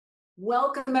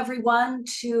Welcome, everyone,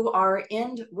 to our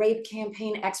End Rape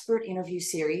Campaign Expert Interview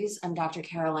Series. I'm Dr.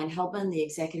 Caroline Helbman, the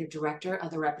Executive Director of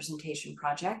the Representation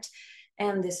Project,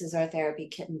 and this is our therapy,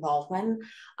 Kitten Baldwin.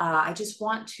 I just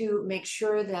want to make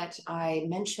sure that I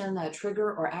mention a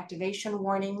trigger or activation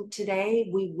warning today.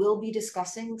 We will be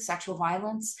discussing sexual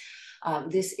violence.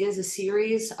 This is a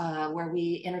series where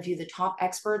we interview the top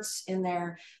experts in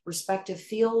their respective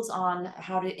fields on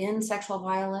how to end sexual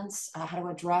violence, how to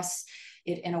address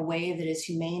it in a way that is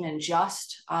humane and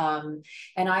just. And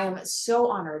I am so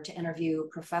honored to interview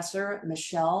Professor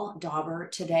Michele Dauber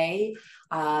today.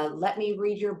 Let me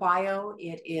read your bio.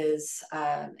 It is,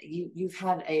 you've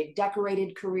had a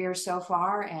decorated career so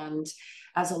far, and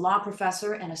as a law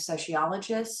professor and a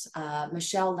sociologist,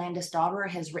 Michele Landis Dauber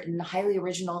has written highly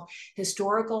original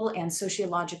historical and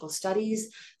sociological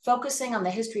studies focusing on the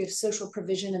history of social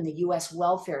provision in the U.S.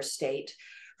 welfare state.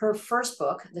 Her first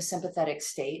book, The Sympathetic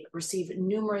State, received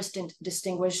numerous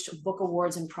distinguished book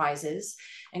awards and prizes,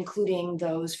 including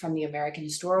those from the American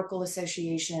Historical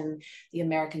Association, the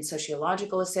American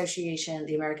Sociological Association,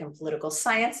 the American Political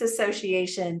Science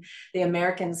Association, the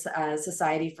American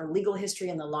Society for Legal History,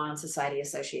 and the Law and Society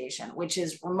Association, which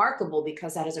is remarkable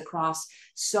because that is across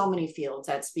so many fields.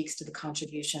 That speaks to the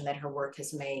contribution that her work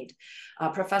has made.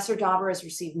 Professor Dauber has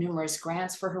received numerous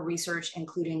grants for her research,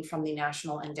 including from the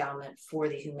National Endowment for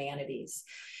the Humanities.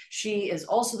 She is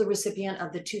also the recipient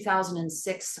of the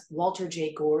 2006 Walter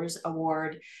J. Gores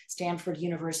Award, Stanford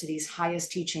University's highest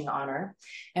teaching honor.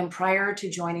 And prior to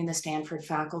joining the Stanford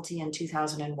faculty in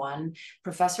 2001,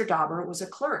 Professor Dauber was a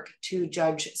clerk to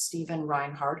Judge Stephen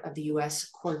Reinhart of the U.S.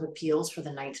 Court of Appeals for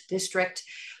the Ninth District,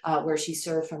 where she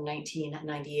served from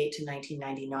 1998 to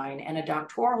 1999, and a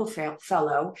doctoral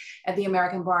fellow at the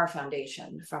American Bar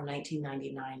Foundation from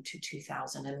 1999 to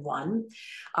 2001.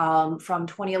 From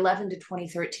 2011 to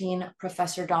 2013,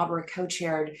 Professor Dauber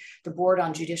co-chaired the Board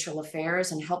on Judicial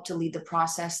Affairs and helped to lead the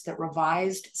process that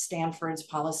revised Stanford's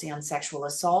policy on sexual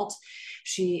assault.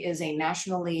 She is a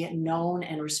nationally known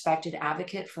and respected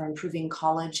advocate for improving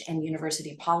college and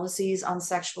university policies on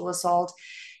sexual assault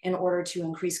in order to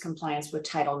increase compliance with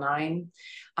Title IX.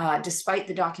 Despite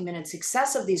the documented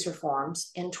success of these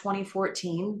reforms, in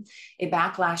 2014, a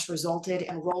backlash resulted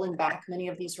in rolling back many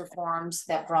of these reforms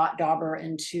that brought Dauber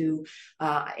into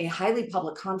a highly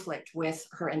public conflict with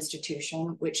her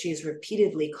institution, which she has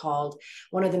repeatedly called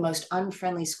one of the most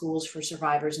unfriendly schools for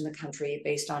survivors in the country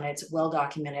based on its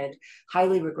well-documented,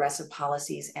 highly regressive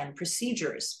policies and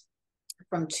procedures.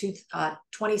 From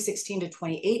 2016 to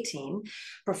 2018,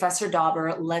 Professor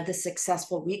Dauber led the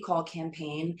successful recall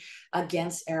campaign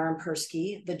against Aaron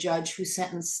Persky, the judge who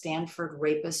sentenced Stanford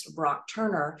rapist Brock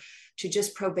Turner to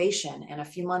just probation and a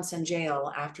few months in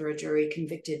jail after a jury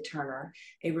convicted Turner,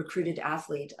 a recruited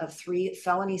athlete, of 3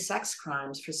 felony sex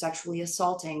crimes for sexually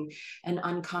assaulting an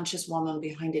unconscious woman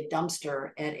behind a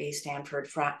dumpster at a Stanford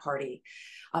frat party.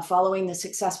 Following the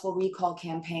successful recall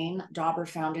campaign, Dauber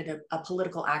founded a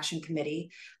political action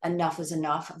committee, Enough is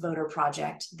Enough voter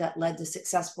project, that led the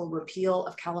successful repeal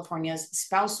of California's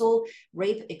spousal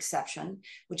rape exception,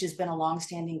 which has been a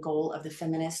longstanding goal of the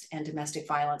feminist and domestic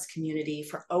violence community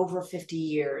for over 50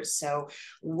 years. So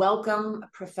welcome,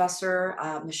 Professor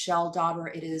Michele Dauber.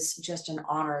 It is just an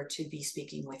honor to be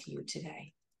speaking with you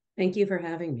today. Thank you for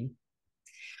having me.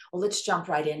 Well, let's jump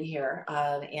right in here.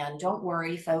 And don't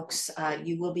worry, folks,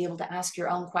 you will be able to ask your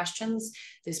own questions.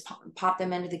 Just pop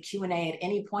them into the Q&A at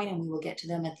any point, and we will get to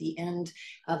them at the end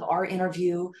of our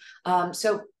interview.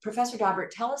 So, Professor Dauber,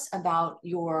 tell us about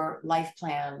your life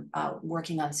plan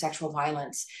working on sexual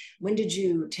violence. When did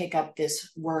you take up this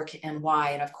work and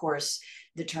why? And of course,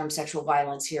 the term sexual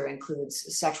violence here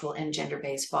includes sexual and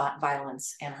gender-based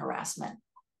violence and harassment.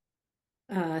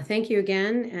 Thank you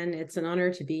again, and it's an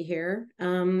honor to be here.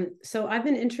 So I've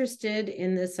been interested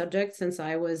in this subject since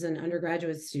I was an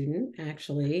undergraduate student,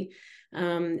 actually,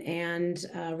 and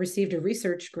received a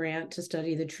research grant to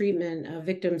study the treatment of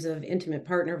victims of intimate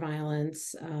partner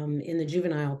violence in the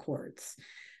juvenile courts.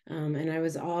 And I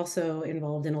was also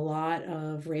involved in a lot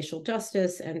of racial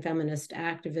justice and feminist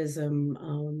activism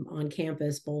on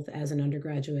campus, both as an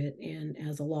undergraduate and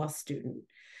as a law student.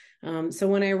 So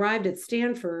when I arrived at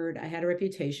Stanford, I had a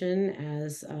reputation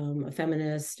as a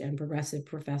feminist and progressive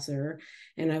professor,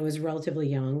 and I was relatively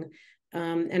young.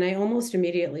 And I almost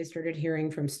immediately started hearing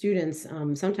from students.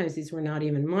 Sometimes these were not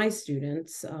even my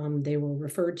students. They were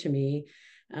referred to me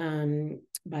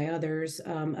by others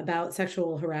about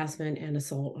sexual harassment and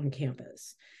assault on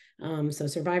campus. So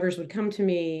survivors would come to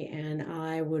me and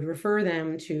I would refer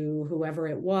them to whoever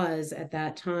it was at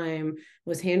that time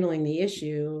was handling the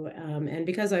issue. And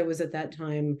because I was at that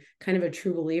time kind of a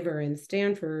true believer in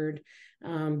Stanford,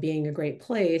 being a great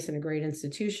place and a great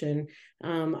institution,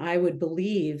 I would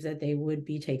believe that they would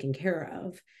be taken care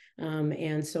of.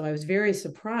 And so I was very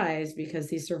surprised because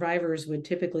these survivors would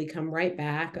typically come right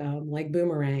back like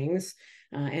boomerangs,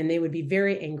 and they would be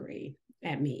very angry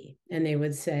at me. And they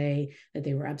would say that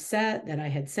they were upset that I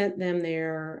had sent them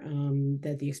there,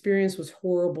 that the experience was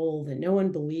horrible, that no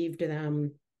one believed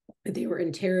them, that they were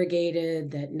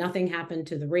interrogated, that nothing happened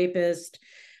to the rapist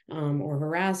or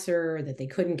harasser, that they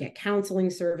couldn't get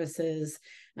counseling services.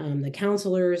 The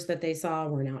counselors that they saw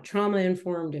were not trauma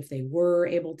informed if they were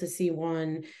able to see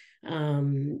one.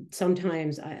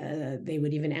 Sometimes they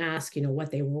would even ask,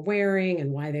 what they were wearing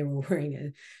and why they were wearing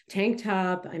a tank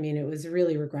top. I mean, it was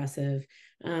really regressive.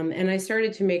 And I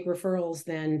started to make referrals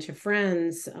then to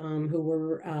friends who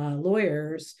were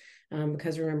lawyers,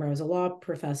 because remember, I was a law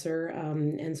professor.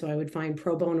 And so I would find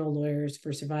pro bono lawyers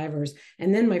for survivors.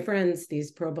 And then my friends,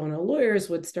 these pro bono lawyers,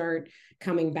 would start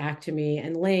coming back to me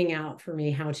and laying out for me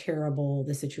how terrible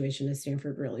the situation at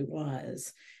Stanford really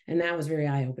was. And that was very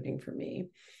eye-opening for me.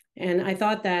 And I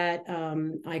thought that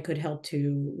I could help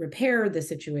to repair the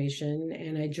situation.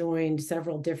 And I joined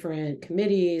several different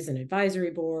committees and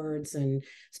advisory boards and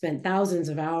spent thousands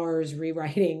of hours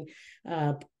rewriting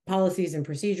policies and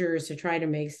procedures to try to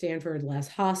make Stanford less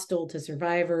hostile to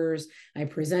survivors. I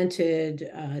presented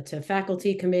to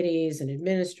faculty committees and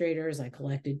administrators. I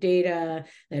collected data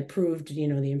that proved,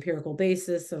 the empirical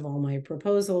basis of all my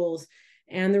proposals.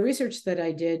 And the research that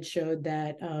I did showed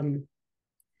that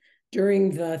during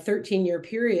the 13-year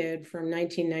period from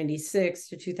 1996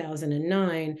 to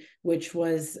 2009, which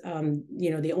was,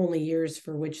 the only years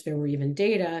for which there were even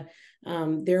data,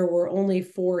 there were only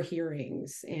 4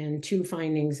 hearings and 2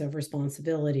 findings of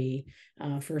responsibility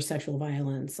for sexual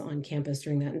violence on campus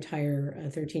during that entire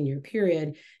 13-year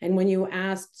period. And when you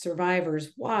asked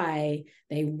survivors why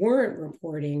they weren't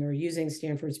reporting or using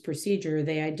Stanford's procedure,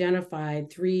 they identified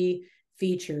 3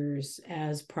 features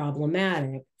as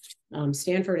problematic.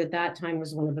 Stanford at that time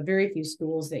was one of the very few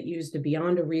schools that used a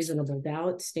beyond a reasonable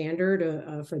doubt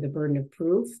standard for the burden of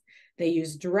proof. They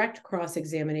used direct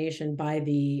cross-examination by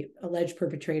the alleged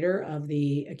perpetrator of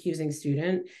the accusing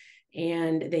student,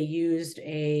 and they used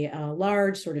a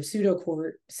large sort of pseudo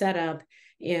court setup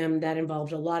that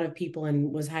involved a lot of people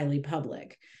and was highly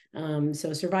public.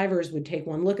 So survivors would take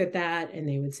one look at that and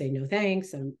they would say, no,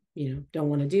 thanks. And, don't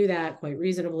want to do that, quite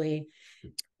reasonably.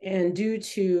 And due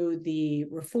to the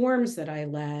reforms that I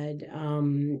led,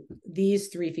 these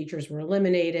 3 features were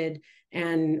eliminated.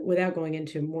 And without going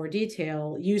into more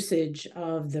detail, usage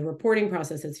of the reporting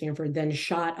process at Stanford then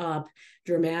shot up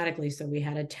dramatically. So we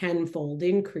had a 10-fold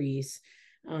increase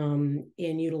in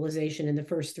utilization in the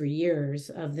first 3 years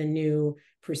of the new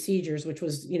procedures, which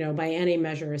was, by any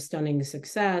measure, a stunning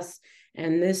success.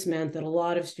 And this meant that a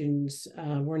lot of students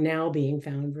were now being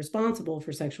found responsible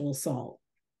for sexual assault.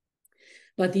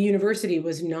 But the university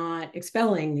was not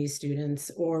expelling these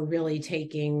students or really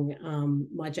taking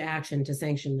much action to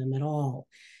sanction them at all.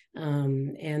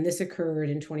 And this occurred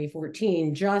in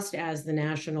 2014, just as the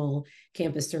national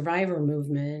campus survivor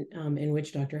movement, in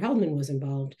which Dr. Heldman was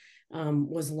involved,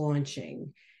 was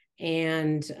launching.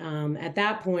 And at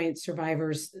that point,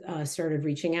 survivors started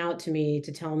reaching out to me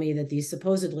to tell me that these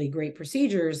supposedly great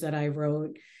procedures that I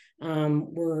wrote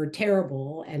were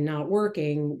terrible and not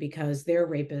working because their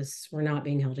rapists were not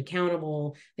being held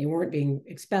accountable. They weren't being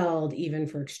expelled, even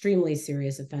for extremely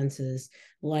serious offenses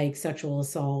like sexual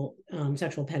assault,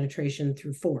 sexual penetration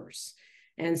through force.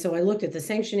 And so I looked at the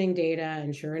sanctioning data,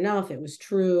 and sure enough, it was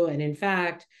true. And in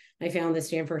fact, I found that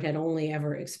Stanford had only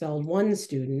ever expelled 1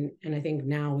 student, and I think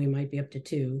now we might be up to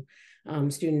 2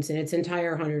 students in its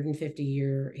entire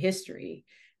 150-year history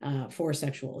for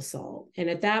sexual assault. And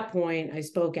at that point, I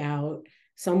spoke out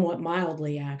somewhat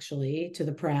mildly, actually, to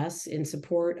the press in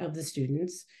support of the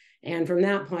students. And from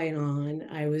that point on,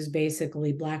 I was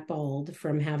basically blackballed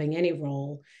from having any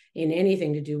role in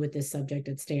anything to do with this subject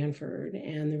at Stanford.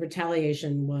 And the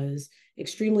retaliation was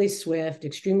extremely swift,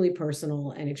 extremely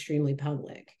personal, and extremely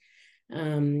public.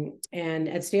 And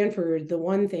at Stanford, the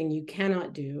one thing you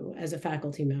cannot do as a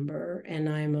faculty member, and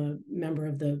I'm a member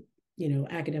of the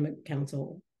academic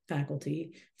council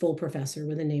faculty, full professor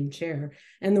with a named chair,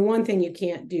 and the one thing you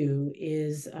can't do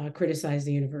is criticize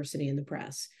the university and the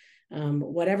press.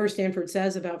 Whatever Stanford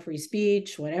says about free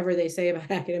speech, whatever they say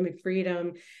about academic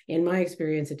freedom, in my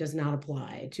experience, it does not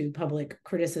apply to public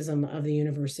criticism of the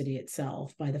university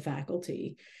itself by the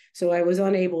faculty. So I was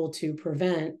unable to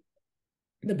prevent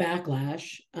the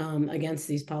backlash against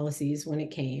these policies when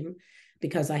it came,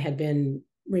 because I had been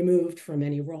removed from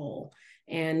any role.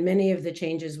 And many of the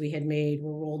changes we had made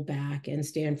were rolled back, and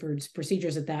Stanford's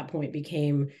procedures at that point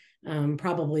became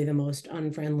probably the most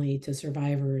unfriendly to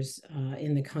survivors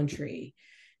in the country.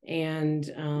 And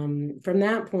from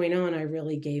that point on, I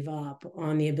really gave up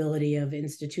on the ability of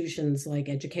institutions like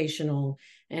educational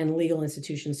and legal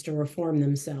institutions to reform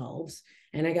themselves.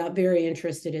 And I got very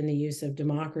interested in the use of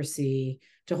democracy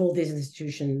to hold these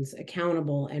institutions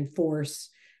accountable and force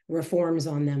reforms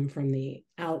on them from the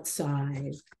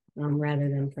outside rather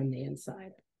than from the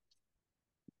inside.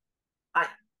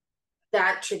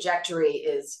 That trajectory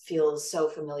feels so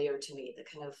familiar to me, the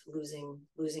kind of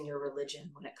losing your religion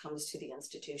when it comes to the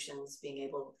institutions being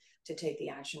able to take the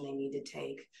action they need to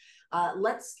take.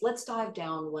 Let's dive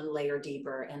down one layer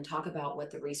deeper and talk about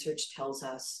what the research tells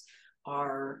us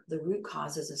are the root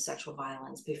causes of sexual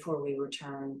violence before we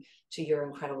return to your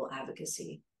incredible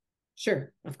advocacy.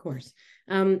 Sure, of course.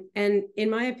 And in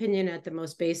my opinion, at the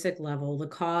most basic level, the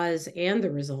cause and the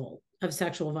result of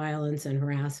sexual violence and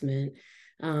harassment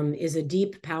is a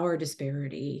deep power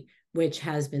disparity, which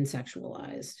has been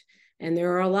sexualized. And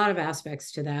there are a lot of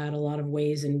aspects to that, a lot of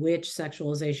ways in which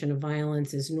sexualization of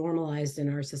violence is normalized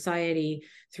in our society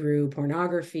through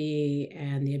pornography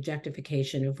and the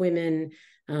objectification of women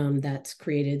that's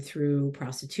created through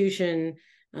prostitution.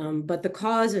 But the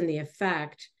cause and the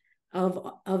effect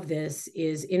of this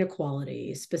is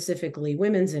inequality, specifically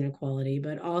women's inequality,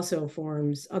 but also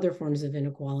other forms of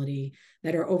inequality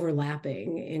that are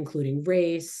overlapping, including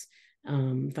race,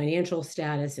 financial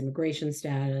status, immigration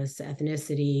status,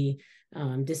 ethnicity,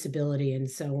 disability, and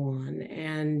so on.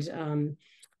 And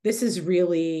this is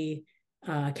really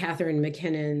Catherine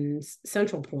McKinnon's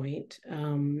central point,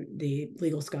 the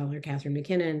legal scholar Catherine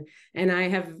McKinnon, and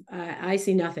I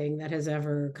see nothing that has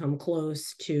ever come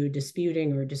close to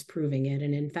disputing or disproving it.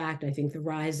 And in fact, I think the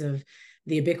rise of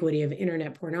the ubiquity of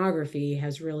internet pornography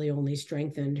has really only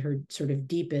strengthened her sort of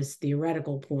deepest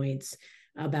theoretical points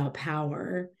about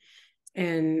power.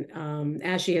 And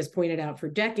as she has pointed out for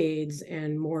decades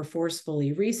and more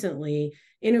forcefully recently,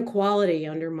 inequality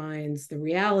undermines the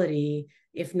reality,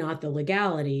 if not the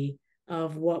legality,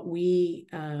 of what we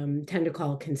tend to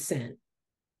call consent.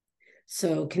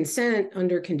 So consent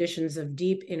under conditions of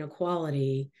deep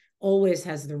inequality always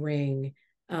has the ring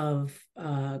of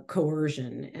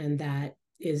coercion, and that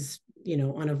is,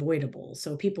 unavoidable.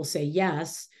 So people say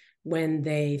yes when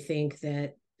they think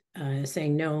that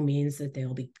saying no means that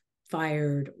they'll be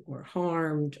fired or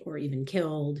harmed or even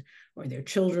killed, or their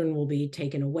children will be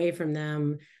taken away from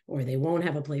them, or they won't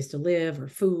have a place to live, or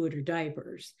food or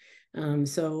diapers.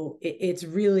 So it's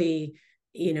really,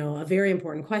 a very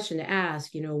important question to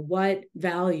ask, what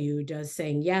value does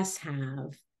saying yes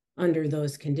have under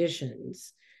those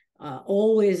conditions?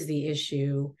 Always the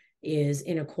issue is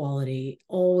inequality.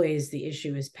 Always the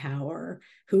issue is power.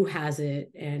 Who has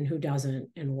it and who doesn't,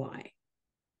 and why?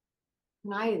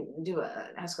 Can I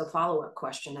ask a follow-up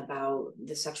question about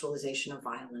the sexualization of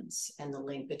violence and the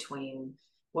link between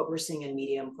what we're seeing in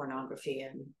media and pornography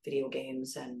and video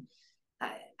games, and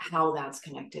how that's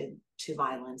connected to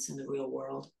violence in the real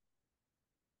world?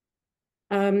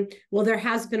 Well, there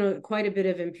has been quite a bit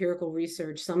of empirical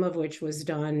research, some of which was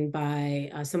done by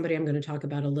somebody I'm going to talk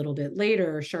about a little bit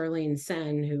later, Charlene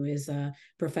Sen, who is a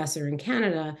professor in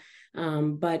Canada.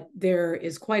 But there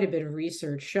is quite a bit of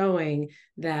research showing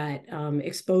that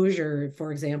exposure,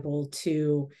 for example,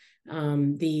 to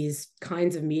these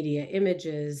kinds of media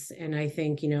images, and I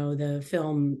think, the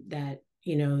film that,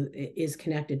 is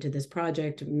connected to this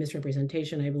project,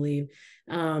 Misrepresentation, I believe,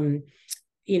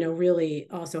 really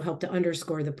also help to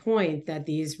underscore the point that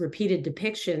these repeated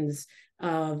depictions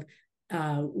of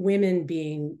women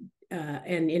being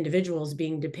and individuals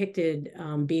being depicted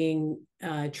being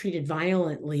treated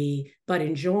violently but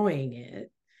enjoying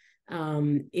it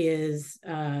is,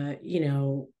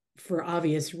 for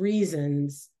obvious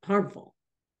reasons, harmful.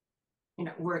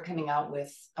 We're coming out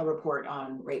with a report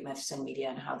on rape myths in media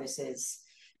and how this is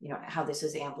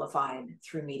amplified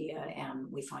through media, and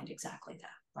we find exactly that,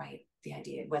 right? The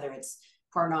idea, whether it's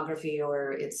pornography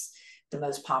or it's the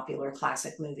most popular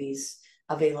classic movies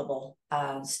available,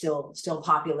 still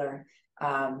popular.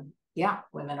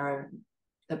 Women are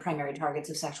the primary targets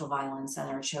of sexual violence and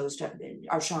are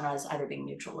shown as either being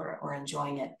neutral or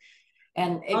enjoying it.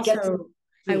 And it also,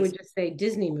 I would just say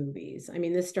Disney movies. I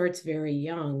mean, this starts very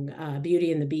young.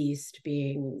 Beauty and the Beast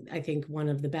being, I think, one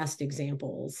of the best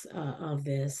examples of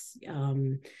this,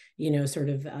 sort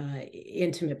of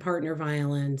intimate partner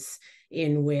violence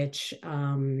in which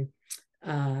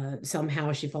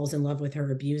somehow she falls in love with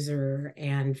her abuser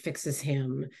and fixes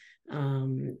him.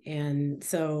 And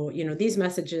so, these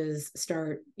messages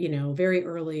start, very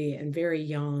early and very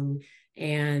young,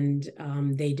 and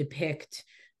they depict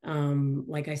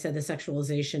like I said, the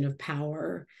sexualization of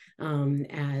power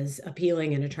as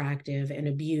appealing and attractive, and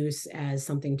abuse as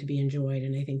something to be enjoyed.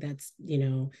 And I think that's,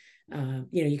 you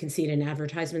can see it in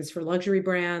advertisements for luxury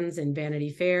brands and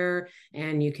Vanity Fair,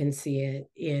 and you can see it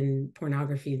in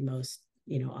pornography most,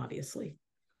 obviously.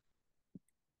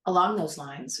 Along those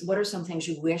lines, what are some things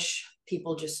you wish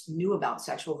people just knew about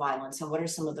sexual violence, and what are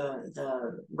some of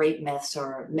the rape myths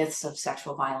or myths of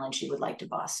sexual violence you would like to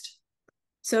bust?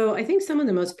 So I think some of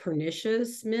the most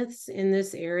pernicious myths in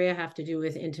this area have to do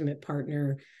with intimate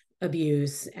partner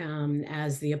abuse,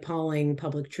 as the appalling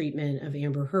public treatment of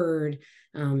Amber Heard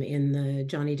in the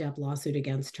Johnny Depp lawsuit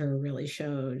against her really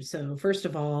showed. So first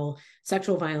of all,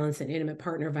 sexual violence and intimate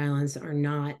partner violence are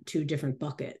not two different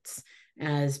buckets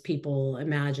as people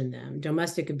imagine them.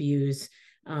 Domestic abuse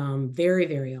very,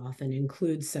 very often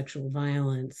includes sexual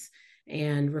violence.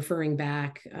 And referring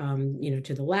back,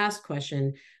 to the last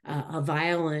question, a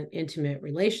violent, intimate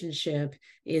relationship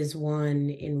is one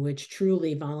in which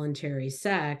truly voluntary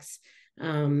sex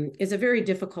is a very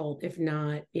difficult, if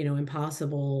not,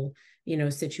 impossible,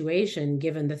 situation,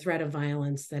 given the threat of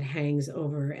violence that hangs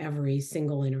over every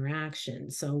single interaction.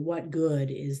 So what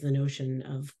good is the notion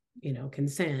of,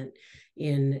 consent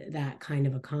in that kind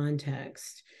of a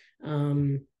context?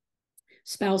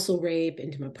 Spousal rape,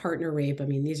 intimate partner rape. I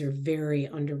mean, these are very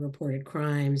underreported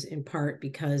crimes, in part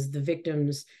because the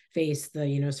victims face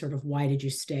the, sort of why did you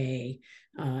stay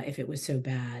if it was so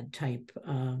bad type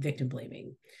victim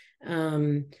blaming.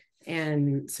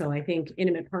 And so I think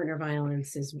intimate partner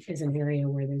violence is an area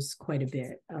where there's quite a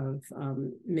bit of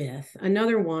myth.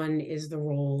 Another one is the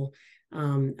role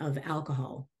of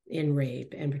alcohol in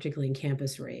rape, and particularly in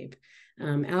campus rape.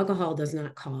 Alcohol does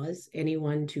not cause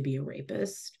anyone to be a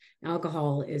rapist.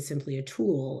 Alcohol is simply a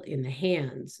tool in the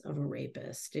hands of a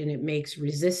rapist, and it makes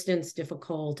resistance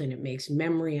difficult, and it makes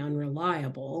memory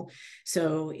unreliable.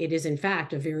 So it is, in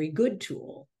fact, a very good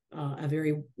tool, a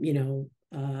very,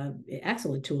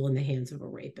 excellent tool in the hands of a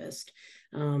rapist.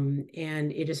 And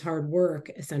it is hard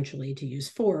work, essentially, to use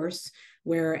force,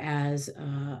 whereas,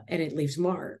 and it leaves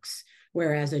marks.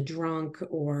 Whereas a drunk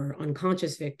or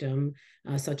unconscious victim,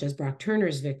 such as Brock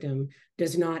Turner's victim,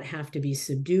 does not have to be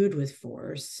subdued with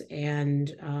force. And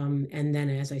then,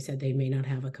 as I said, they may not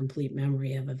have a complete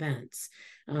memory of events,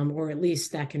 or at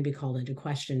least that can be called into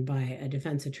question by a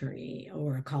defense attorney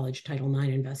or a college Title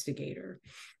IX investigator.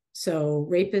 So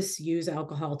rapists use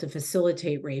alcohol to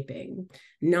facilitate raping.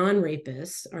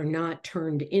 Non-rapists are not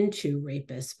turned into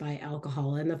rapists by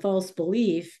alcohol. And the false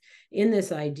belief in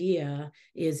this idea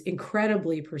is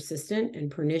incredibly persistent and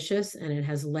pernicious, and it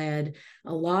has led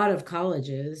a lot of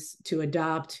colleges to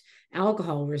adopt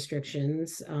alcohol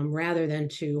restrictions rather than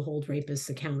to hold rapists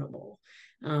accountable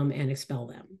and expel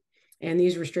them. And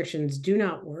these restrictions do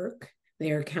not work.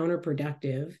 They are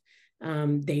counterproductive.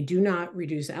 They do not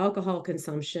reduce alcohol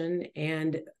consumption,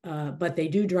 but they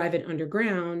do drive it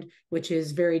underground, which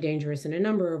is very dangerous in a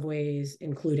number of ways,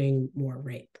 including more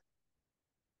rape.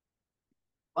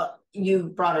 Well, you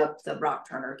brought up the Brock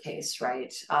Turner case,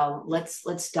 right?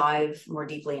 Let's dive more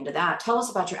deeply into that. Tell us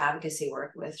about your advocacy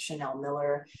work with Chanel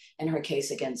Miller and her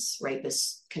case against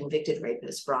convicted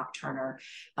rapist Brock Turner.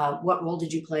 What role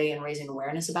did you play in raising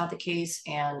awareness about the case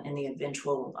and in the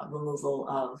eventual removal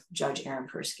of Judge Aaron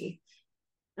Persky?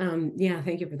 Yeah,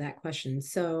 thank you for that question.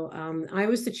 So I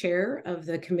was the chair of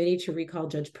the committee to recall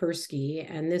Judge Persky,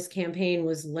 and this campaign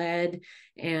was led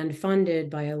and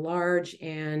funded by a large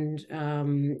and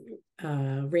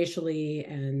racially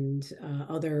and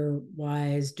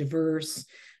otherwise diverse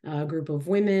group of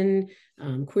women,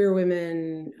 queer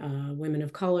women, women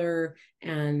of color,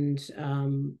 and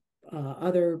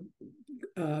other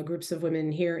groups of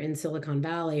women here in Silicon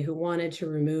Valley who wanted to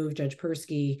remove Judge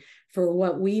Persky for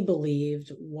what we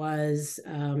believed was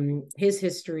his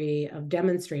history of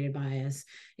demonstrated bias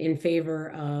in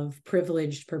favor of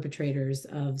privileged perpetrators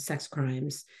of sex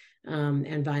crimes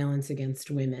and violence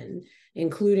against women,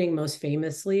 including most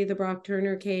famously the Brock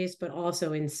Turner case, but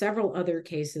also in several other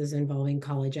cases involving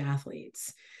college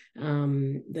athletes.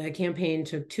 The campaign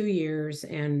took 2 years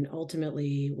and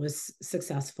ultimately was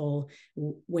successful,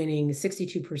 winning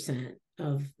 62%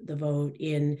 of the vote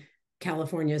in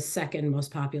California's second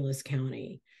most populous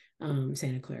county,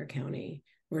 Santa Clara County,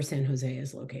 where San Jose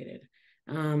is located.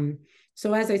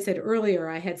 So as I said earlier,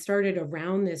 I had started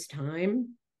around this time,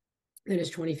 that is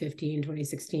 2015,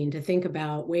 2016, to think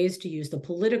about ways to use the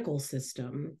political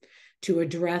system to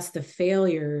address the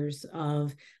failures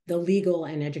of the legal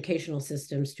and educational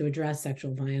systems to address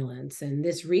sexual violence. And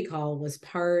this recall was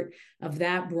part of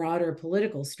that broader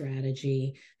political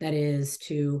strategy, that is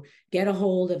to get a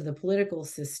hold of the political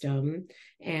system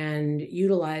and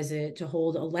utilize it to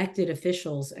hold elected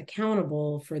officials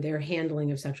accountable for their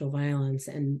handling of sexual violence,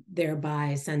 and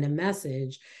thereby send a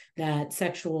message that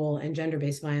sexual and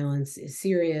gender-based violence is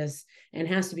serious and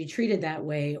has to be treated that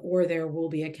way, or there will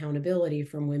be accountability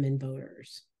from women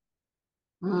voters.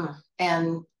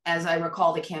 And as I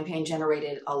recall, the campaign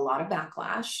generated a lot of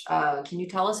backlash. Can you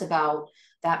tell us about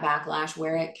that backlash,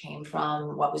 where it came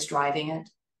from, what was driving it?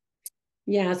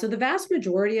 Yeah, so the vast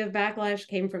majority of backlash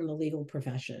came from the legal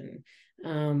profession,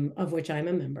 of which I'm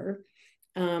a member.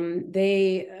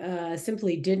 They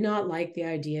simply did not like the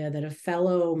idea that a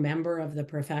fellow member of the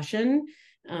profession,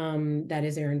 that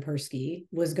is Aaron Persky,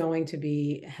 was going to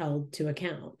be held to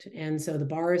account. And so the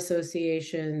Bar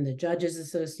Association, the Judges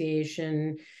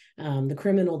Association, the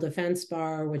Criminal Defense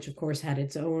Bar, which of course had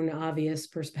its own obvious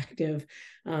perspective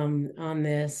on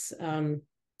this.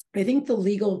 I think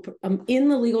in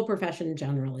the legal profession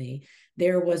generally,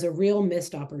 there was a real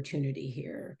missed opportunity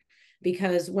here,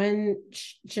 because when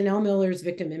Chanel Miller's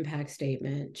victim impact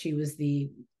statement,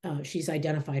 she's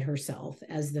identified herself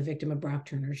as the victim of Brock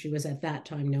Turner. She was at that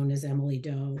time known as Emily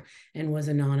Doe and was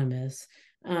anonymous.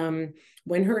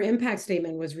 When her impact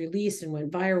statement was released and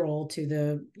went viral to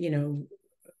the,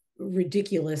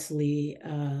 ridiculously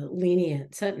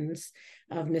lenient sentence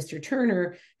of Mr.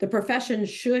 Turner, the profession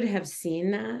should have seen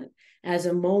that as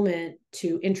a moment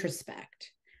to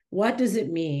introspect. What does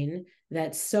it mean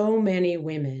that so many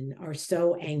women are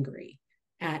so angry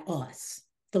at us,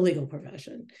 the legal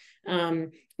profession?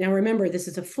 Now, remember, this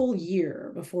is a full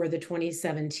year before the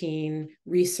 2017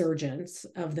 resurgence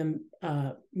of the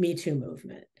Me Too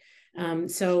movement.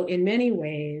 So in many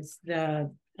ways,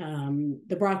 the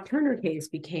Brock Turner case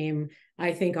became,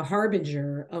 I think, a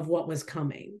harbinger of what was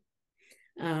coming,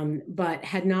 but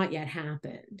had not yet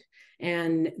happened.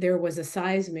 And there was a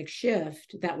seismic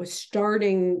shift that was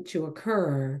starting to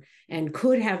occur and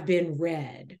could have been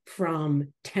read from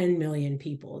 10 million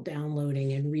people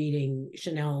downloading and reading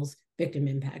Chanel's victim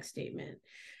impact statement.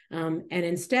 And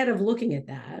instead of looking at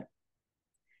that,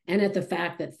 and at the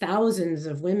fact that thousands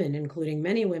of women, including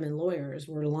many women lawyers,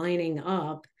 were lining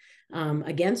up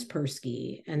against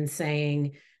Persky and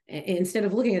saying, instead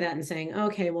of looking at that and saying,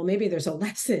 okay, well, maybe there's a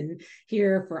lesson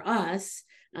here for us,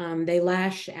 they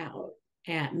lash out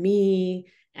at me,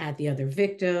 at the other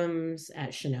victims,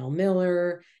 at Chanel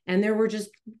Miller, and there were just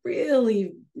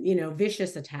really,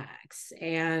 vicious attacks.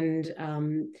 And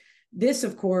this,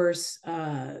 of course,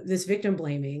 this victim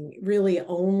blaming really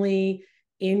only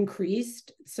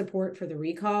increased support for the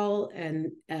recall,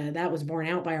 and that was borne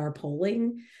out by our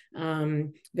polling.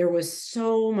 There was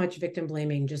so much victim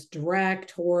blaming, just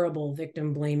direct, horrible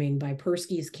victim blaming by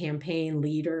Persky's campaign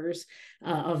leaders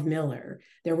of Miller.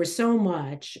 There was so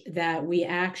much that we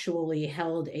actually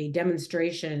held a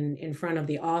demonstration in front of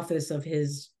the office of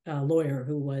his lawyer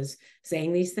who was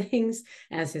saying these things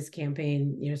as his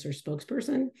campaign, sort of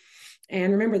spokesperson.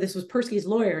 And remember, this was Persky's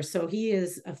lawyer, so he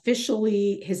is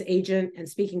officially his agent and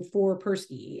speaking for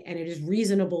Persky. And it is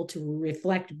reasonable to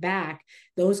reflect back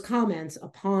those comments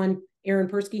upon Aaron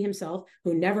Persky himself,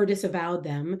 who never disavowed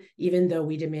them, even though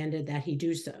we demanded that he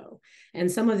do so.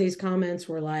 And some of these comments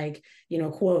were like,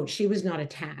 quote, she was not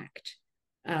attacked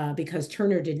because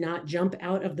Turner did not jump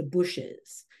out of the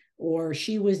bushes, or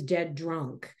she was dead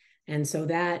drunk. And so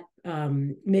that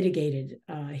mitigated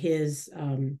his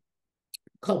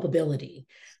culpability.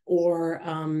 Or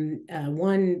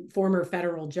one former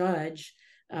federal judge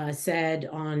said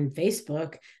on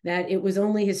Facebook that it was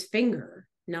only his finger,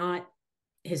 not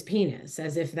his penis,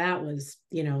 as if that was,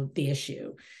 the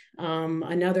issue.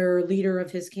 Another leader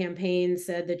of his campaign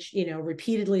said that,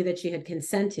 repeatedly that she had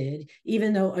consented,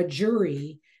 even though a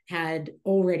jury had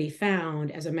already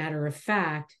found, as a matter of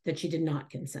fact, that she did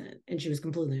not consent and she was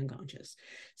completely unconscious.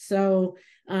 So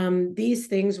these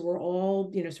things were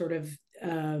all, sort of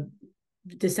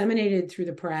disseminated through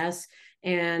the press.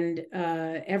 And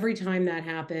every time that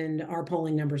happened, our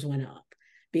polling numbers went up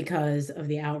because of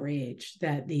the outrage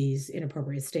that these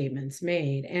inappropriate statements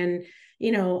made. And,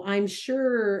 I'm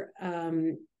sure,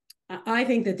 I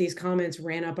think that these comments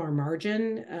ran up our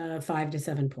margin 5 to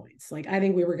 7 points. Like, I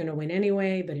think we were going to win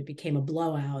anyway, but it became a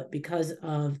blowout because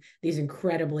of these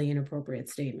incredibly inappropriate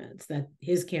statements that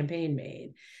his campaign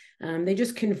made. They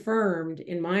just confirmed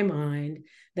in my mind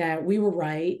that we were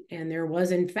right. And there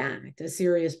was, in fact, a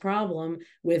serious problem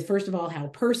with, first of all, how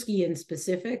Persky in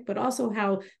specific, but also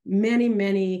how many,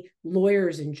 many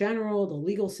lawyers in general, the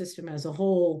legal system as a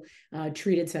whole,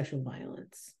 treated sexual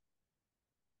violence.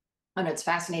 And it's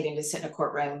fascinating to sit in a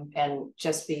courtroom and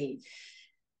just be,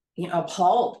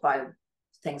 appalled by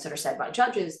things that are said by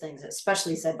judges, things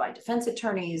especially said by defense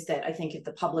attorneys, that I think if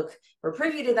the public were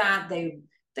privy to that, they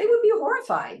would be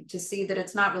horrified to see that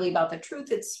it's not really about the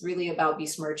truth. It's really about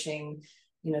besmirching,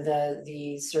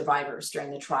 the survivors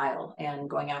during the trial and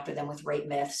going after them with rape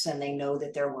myths. And they know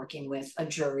that they're working with a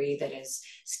jury that is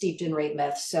steeped in rape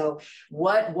myths. So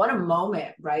what a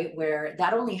moment, right? Where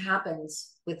that only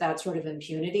happens with that sort of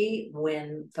impunity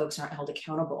when folks aren't held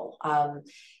accountable.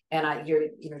 And you're,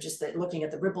 just looking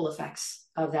at the ripple effects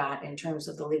of that in terms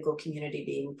of the legal community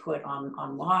being put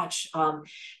on watch.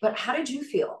 But how did you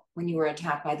feel when you were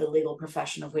attacked by the legal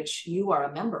profession of which you are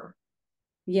a member?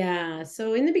 Yeah.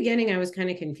 So in the beginning, I was kind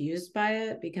of confused by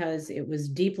it because it was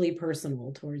deeply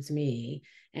personal towards me.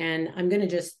 And I'm going to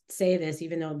just say this,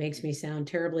 even though it makes me sound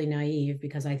terribly naive,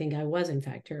 because I think I was, in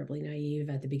fact, terribly naive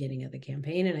at the beginning of the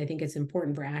campaign. And I think it's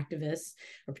important for activists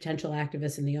or potential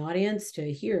activists in the audience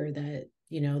to hear that,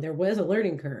 there was a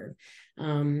learning curve.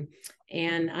 And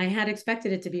I had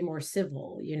expected it to be more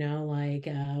civil,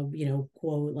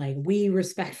 quote, like, we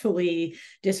respectfully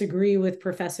disagree with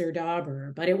Professor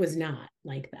Dauber, but it was not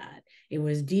like that. It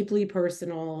was deeply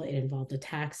personal. It involved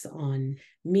attacks on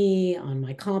me, on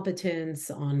my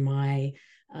competence, on my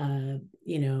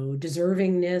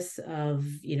deservingness of,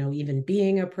 even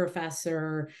being a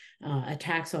professor,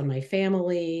 attacks on my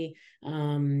family.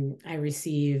 I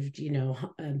received,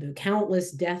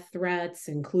 countless death threats,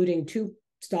 including two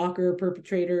stalker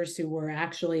perpetrators who were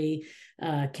actually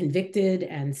convicted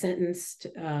and sentenced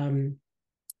to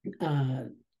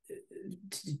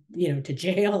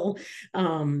jail,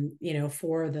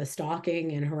 for the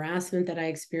stalking and harassment that I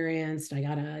experienced. I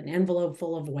got an envelope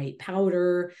full of white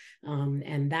powder,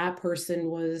 and that person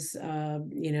was,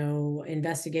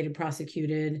 investigated,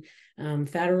 prosecuted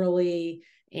federally.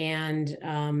 And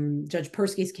Judge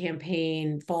Persky's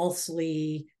campaign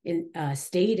falsely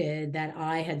stated that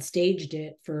I had staged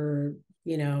it for,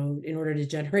 in order to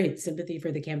generate sympathy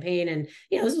for the campaign. And,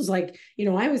 this was like,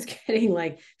 I was getting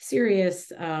like serious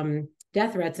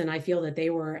death threats. And I feel that they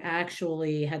were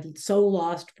actually had so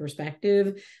lost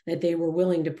perspective that they were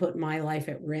willing to put my life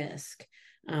at risk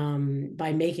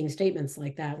by making statements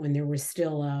like that when there was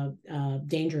still a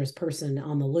dangerous person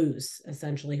on the loose,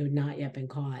 essentially, who had not yet been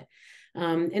caught.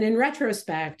 And in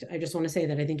retrospect, I just want to say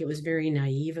that I think it was very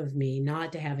naive of me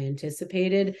not to have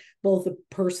anticipated both the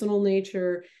personal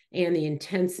nature and the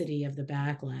intensity of the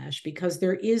backlash, because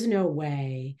there is no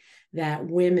way that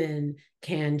women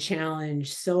can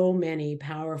challenge so many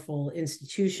powerful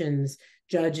institutions,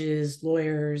 judges,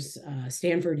 lawyers,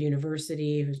 Stanford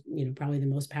University, who's probably the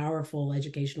most powerful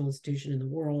educational institution in the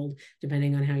world,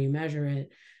 depending on how you measure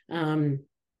it.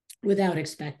 Without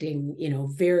expecting,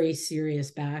 very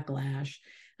serious backlash,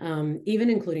 even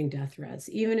including death threats,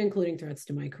 even including threats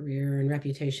to my career and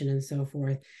reputation and so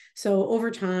forth. So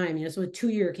over time, it was a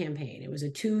 2-year campaign. It was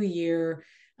a 2-year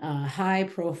high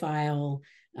profile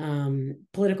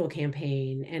political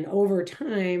campaign. And over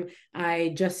time,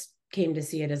 I just came to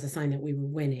see it as a sign that we were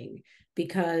winning,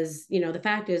 because, the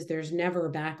fact is there's never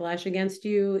a backlash against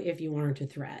you if you aren't a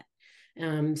threat.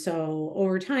 So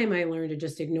over time, I learned to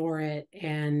just ignore it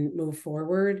and move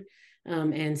forward,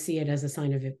 and see it as a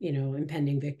sign of,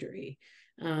 impending victory.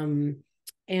 But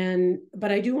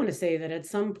I do want to say that at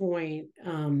some point,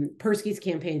 Persky's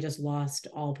campaign just lost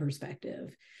all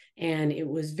perspective. And it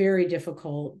was very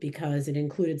difficult because it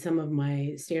included some of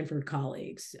my Stanford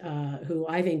colleagues, who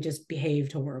I think just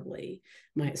behaved horribly,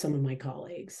 some of my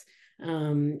colleagues.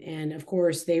 And of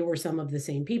course, they were some of the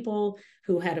same people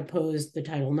who had opposed the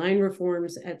Title IX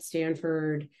reforms at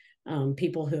Stanford,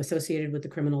 people who associated with the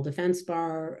criminal defense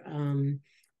bar. And,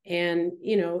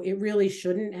 it really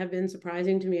shouldn't have been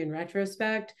surprising to me in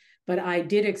retrospect, but I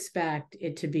did expect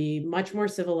it to be much more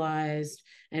civilized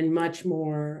and much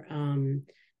more,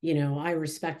 I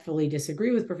respectfully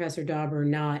disagree with Professor Dauber,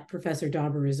 not Professor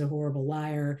Dauber is a horrible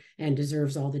liar and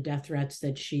deserves all the death threats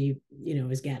that she,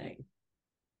 is getting.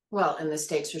 Well, and the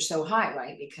stakes are so high,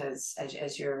 right? Because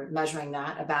as you're measuring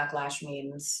that, a backlash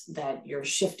means that you're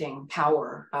shifting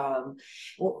power.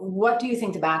 What do you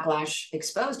think the backlash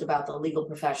exposed about the legal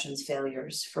profession's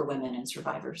failures for women and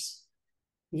survivors?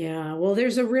 Yeah, well,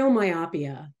 there's a real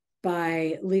myopia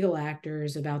by legal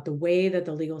actors about the way that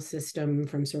the legal system,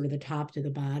 from sort of the top to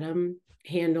the bottom,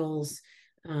 handles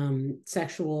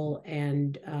sexual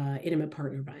and intimate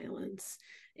partner violence.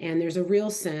 And there's a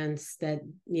real sense that,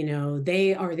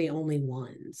 they are the only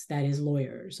ones, that is,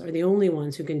 lawyers are the only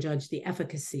ones who can judge the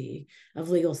efficacy of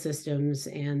legal systems.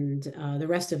 And the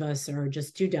rest of us are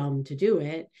just too dumb to do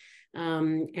it.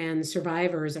 And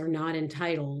survivors are not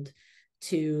entitled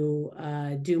to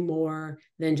do more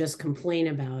than just complain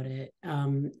about it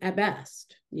at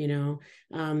best,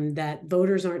 that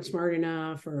voters aren't smart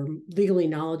enough or legally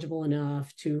knowledgeable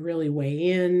enough to really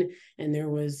weigh in. And there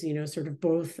was, sort of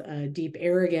both a deep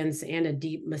arrogance and a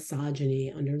deep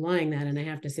misogyny underlying that. And I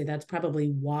have to say that's probably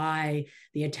why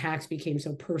the attacks became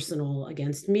so personal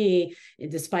against me,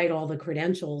 despite all the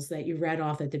credentials that you read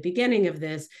off at the beginning of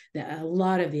this, that a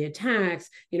lot of the attacks,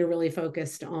 really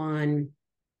focused on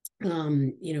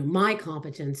my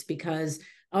competence, because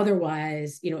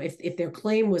otherwise, if their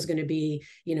claim was going to be,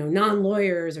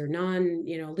 non-lawyers or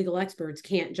legal experts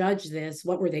can't judge this,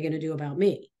 what were they going to do about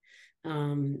me? A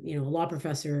law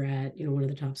professor at, one of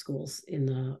the top schools in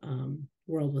the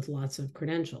world with lots of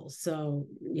credentials. So,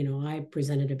 I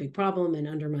presented a big problem, and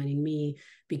undermining me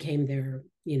became their,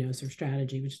 sort of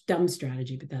strategy, which is dumb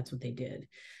strategy, but that's what they did.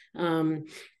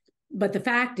 But the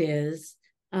fact is,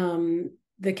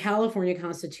 the California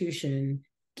Constitution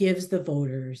gives the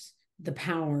voters the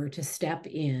power to step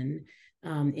in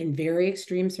very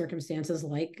extreme circumstances,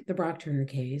 like the Brock Turner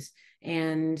case,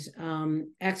 and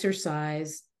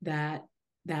exercise that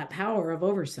power of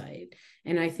oversight.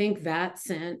 And I think that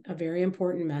sent a very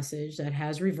important message that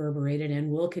has reverberated and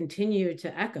will continue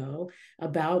to echo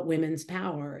about women's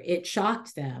power. It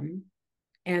shocked them,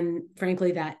 and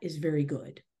frankly, that is very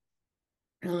good.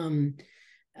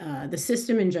 The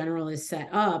system in general is set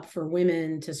up for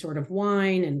women to sort of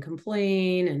whine and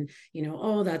complain and,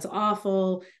 oh, that's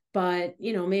awful, but,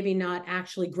 maybe not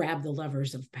actually grab the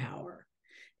levers of power.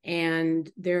 And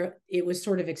it was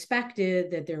sort of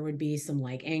expected that there would be some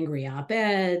like angry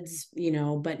op-eds,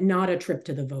 but not a trip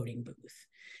to the voting booth.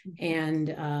 And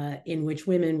in which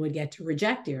women would get to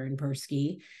reject Aaron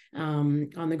Persky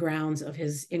on the grounds of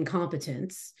his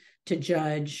incompetence to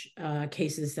judge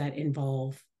cases that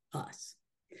involve us.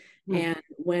 And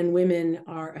when women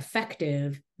are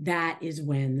effective, that is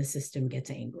when the system gets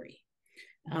angry.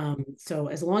 So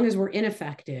as long as we're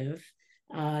ineffective,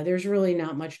 there's really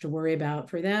not much to worry about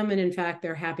for them. And in fact,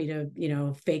 they're happy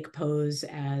to, fake pose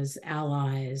as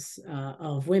allies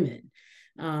of women.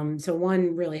 So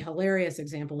one really hilarious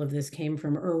example of this came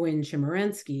from Erwin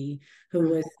Chemerinsky, who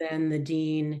was then the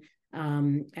dean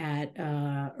at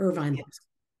Irvine.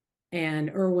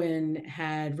 And Erwin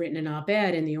had written an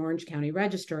op-ed in the Orange County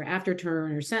Register after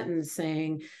Turner's sentence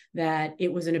saying that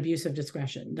it was an abuse of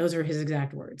discretion. Those are his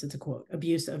exact words. It's a quote,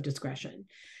 abuse of discretion.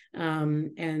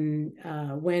 When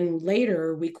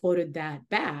later we quoted that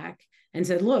back and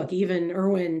said, look, even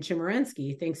Erwin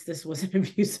Chemerinsky thinks this was an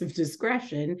abuse of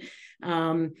discretion,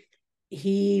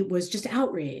 he was just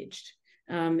outraged.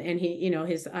 And he,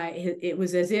 it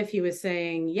was as if he was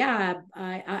saying, yeah,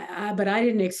 but I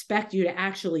didn't expect you to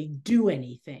actually do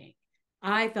anything.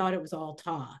 I thought it was all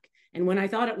talk. And when I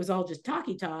thought it was all just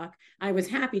talky talk, I was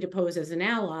happy to pose as an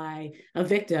ally of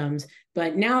victims.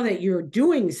 But now that you're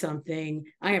doing something,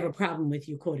 I have a problem with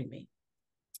you quoting me.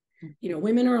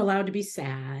 Women are allowed to be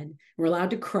sad. We're allowed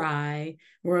to cry.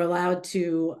 We're allowed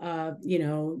to, sort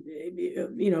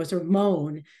of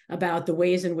moan about the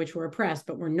ways in which we're oppressed,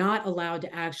 but we're not allowed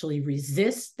to actually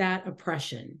resist that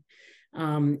oppression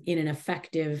in an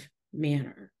effective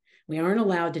manner. We aren't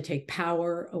allowed to take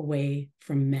power away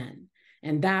from men.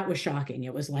 And that was shocking.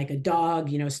 It was like a dog,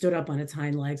 stood up on its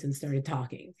hind legs and started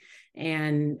talking.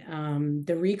 And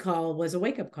the recall was a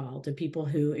wake-up call to people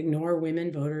who ignore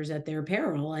women voters at their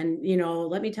peril. And,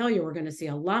 let me tell you, we're going to see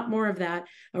a lot more of that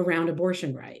around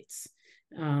abortion rights.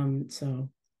 So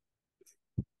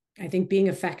I think being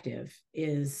effective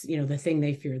is, the thing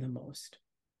they fear the most.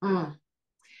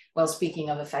 Well, speaking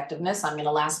of effectiveness, I'm going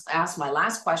to ask my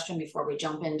last question before we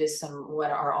jump into some what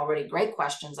are already great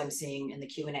questions I'm seeing in the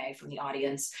Q&A from the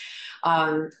audience.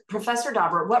 Professor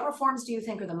Dauber, what reforms do you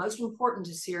think are the most important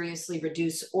to seriously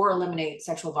reduce or eliminate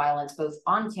sexual violence, both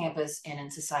on campus and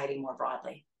in society more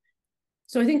broadly?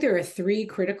 So I think there are three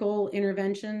critical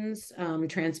interventions: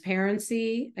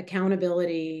 transparency,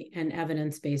 accountability, and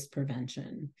evidence-based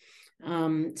prevention.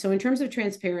 So in terms of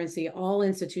transparency, all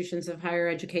institutions of higher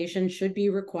education should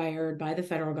be required by the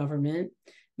federal government,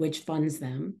 which funds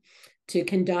them, to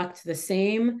conduct the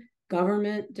same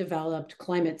government-developed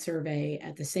climate survey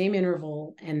at the same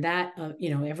interval, and that,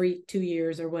 every 2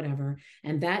 years or whatever,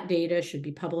 and that data should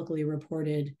be publicly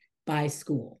reported by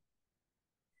school.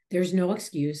 There's no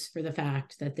excuse for the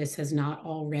fact that this has not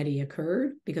already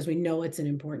occurred, because we know it's an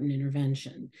important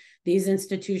intervention. These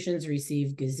institutions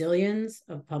receive gazillions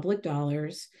of public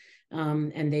dollars,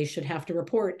 and they should have to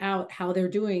report out how they're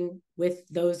doing with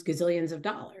those gazillions of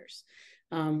dollars,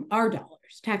 our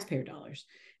dollars, taxpayer dollars.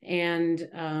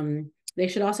 And They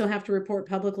should also have to report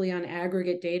publicly on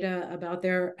aggregate data about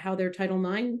how their Title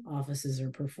IX offices are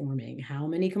performing, how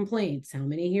many complaints, how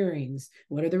many hearings,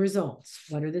 what are the results,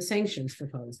 what are the sanctions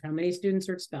proposed, how many students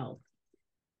are expelled,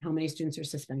 how many students are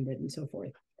suspended, and so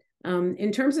forth.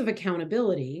 In terms of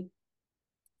accountability,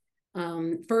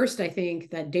 first, I think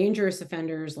that dangerous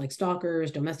offenders like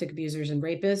stalkers, domestic abusers, and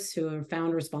rapists who are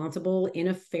found responsible in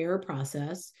a fair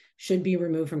process should be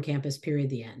removed from campus, period,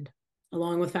 the end,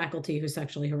 along with faculty who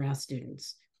sexually harass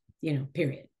students,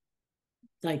 period.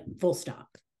 Like, full stop.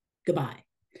 Goodbye.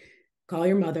 Call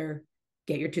your mother,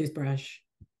 get your toothbrush,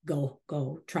 go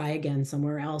try again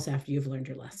somewhere else after you've learned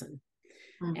your lesson.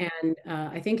 Mm-hmm. And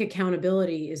I think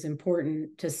accountability is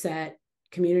important to set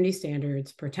community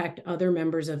standards, protect other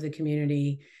members of the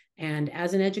community, and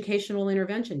as an educational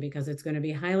intervention, because it's going to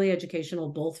be highly educational,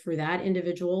 both for that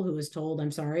individual who is told,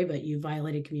 I'm sorry, but you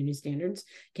violated community standards,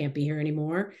 can't be here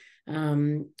anymore,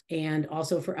 and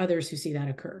also for others who see that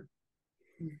occur.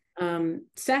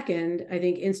 Second, I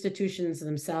think institutions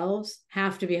themselves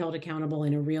have to be held accountable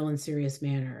in a real and serious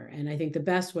manner. And I think the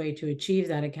best way to achieve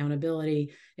that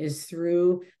accountability is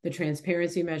through the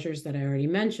transparency measures that I already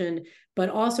mentioned, but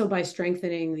also by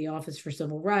strengthening the Office for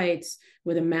Civil Rights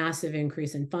with a massive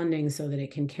increase in funding so that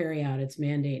it can carry out its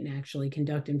mandate and actually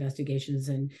conduct investigations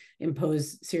and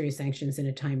impose serious sanctions in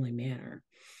a timely manner.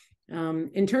 So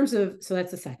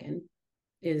that's the second,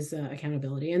 is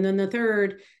accountability. And then the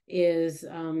third is,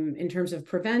 in terms of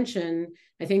prevention,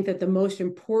 I think that the most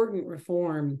important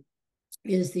reform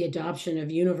is the adoption of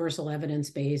universal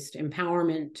evidence-based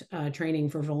empowerment training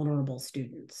for vulnerable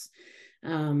students.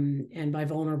 And by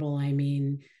vulnerable, I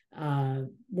mean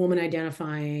woman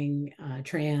identifying,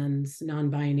 trans,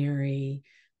 non-binary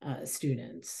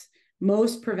students.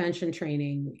 Most prevention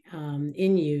training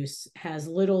in use has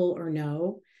little or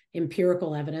no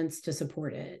empirical evidence to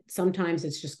support it. Sometimes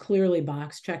it's just clearly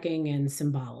box checking and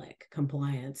symbolic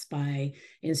compliance by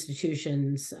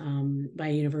institutions, by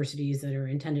universities that are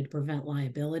intended to prevent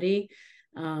liability.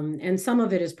 And some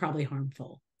of it is probably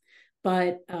harmful,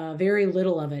 but very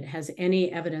little of it has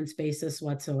any evidence basis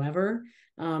whatsoever.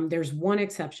 There's one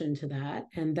exception to that,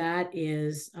 and that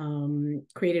is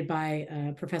created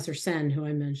by Professor Sen, who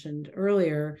I mentioned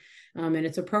earlier, and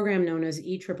it's a program known as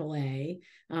EAAA,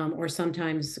 or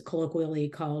sometimes colloquially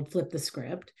called Flip the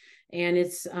Script. And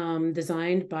it's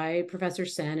designed by Professor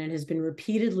Sen and has been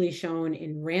repeatedly shown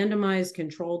in randomized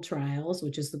controlled trials,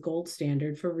 which is the gold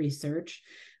standard for research,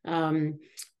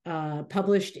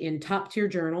 published in top-tier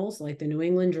journals like the New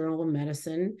England Journal of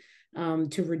Medicine,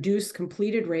 to reduce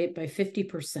completed rape by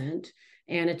 50%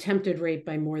 and attempted rape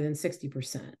by more than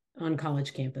 60% on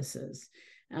college campuses.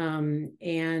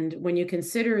 And when you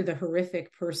consider the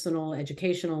horrific personal,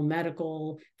 educational,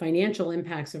 medical, financial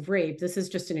impacts of rape, this is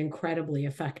just an incredibly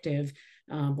effective,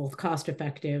 both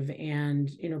cost-effective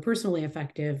and interpersonally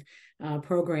effective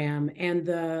program. And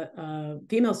the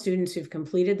female students who've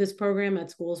completed this program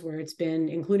at schools where it's been,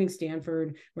 including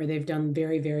Stanford, where they've done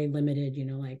very, very limited,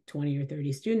 like 20 or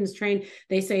 30 students trained,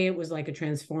 they say it was like a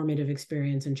transformative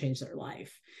experience and changed their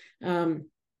life.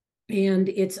 And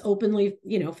it's openly,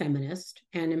 feminist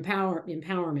and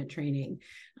empowerment training.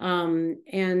 The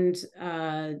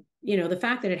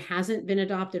fact that it hasn't been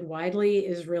adopted widely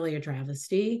is really a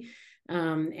travesty.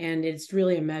 And it's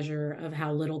really a measure of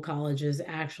how little colleges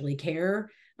actually care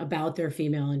about their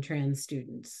female and trans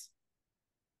students.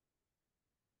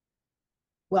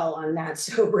 Well, on that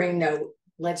sobering note,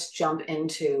 let's jump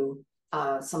into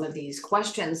some of these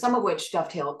questions, some of which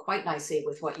dovetail quite nicely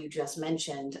with what you just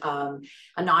mentioned.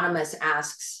 Anonymous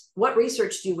asks, what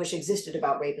research do you wish existed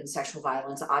about rape and sexual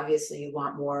violence? Obviously, you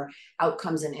want more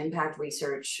outcomes and impact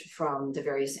research from the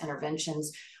various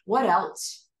interventions. What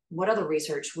else? What other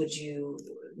research do you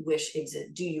wish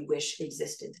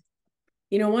existed?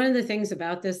 One of the things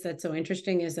about this that's so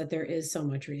interesting is that there is so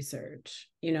much research.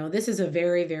 This is a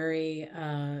very, very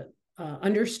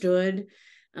understood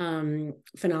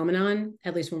phenomenon,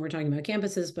 at least when we're talking about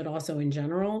campuses, but also in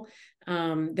general.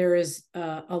 There is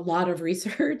a lot of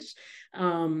research,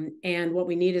 and what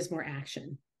we need is more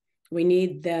action. We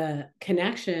need the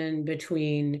connection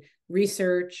between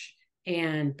research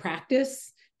and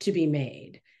practice to be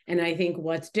made. And I think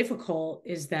what's difficult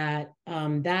is that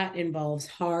that involves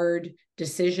hard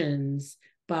decisions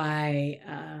by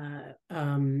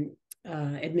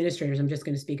administrators. I'm just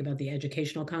going to speak about the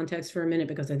educational context for a minute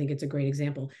because I think it's a great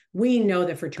example. We know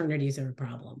that fraternities are a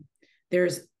problem.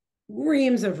 There's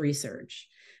reams of research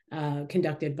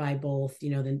conducted by both,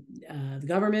 the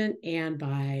government and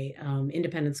by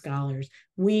independent scholars.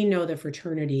 We know that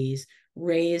fraternities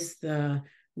raise the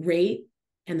rate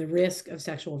and the risk of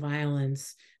sexual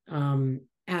violence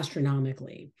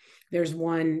astronomically. There's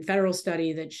one federal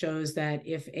study that shows that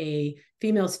if a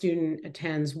female student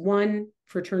attends one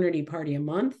fraternity party a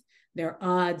month, their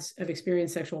odds of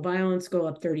experiencing sexual violence go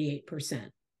up 38%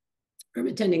 from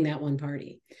attending that one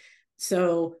party.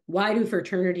 So why do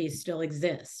fraternities still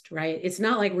exist, right? It's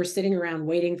not like we're sitting around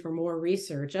waiting for more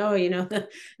research. Oh, the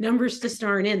numbers just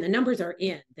aren't in. The numbers are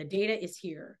in. The data is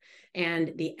here.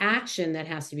 And the action that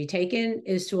has to be taken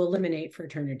is to eliminate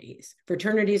fraternities.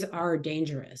 Fraternities are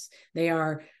dangerous. They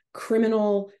are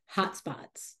criminal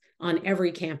hotspots on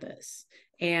every campus.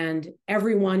 And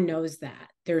everyone knows that.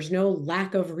 There's no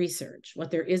lack of research.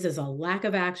 What there is a lack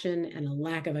of action and a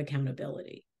lack of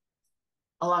accountability.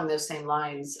 Along those same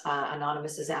lines,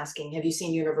 Anonymous is asking, have you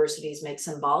seen universities make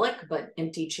symbolic but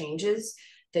empty changes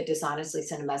that dishonestly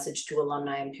send a message to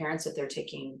alumni and parents that they're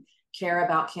taking care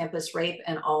about campus rape?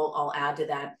 And I'll add to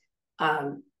that,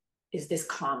 is this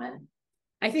common?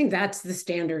 I think that's the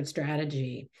standard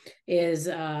strategy is,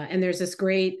 and there's this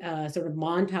great sort of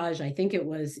montage, I think it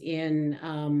was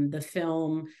in the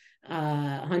film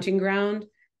Hunting Ground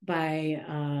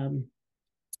by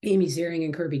Amy Ziering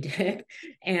and Kirby Dick.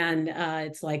 And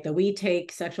it's like we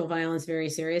take sexual violence very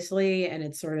seriously. And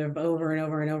it's sort of over and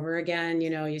over and over again.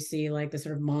 You see like the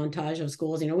sort of montage of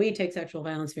schools, we take sexual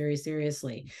violence very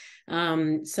seriously.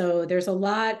 So there's a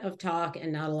lot of talk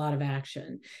and not a lot of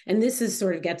action. And this is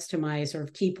sort of gets to my sort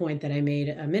of key point that I made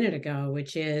a minute ago,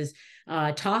 which is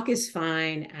talk is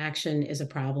fine. Action is a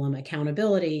problem.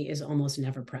 Accountability is almost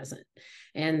never present.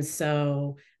 And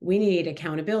so we need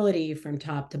accountability from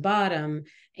top to bottom.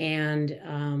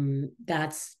 And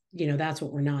that's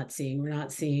what we're not seeing. We're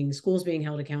not seeing schools being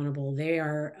held accountable. They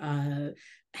are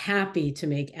happy to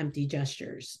make empty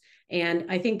gestures. And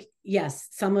I think, yes,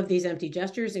 some of these empty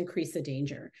gestures increase the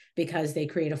danger because they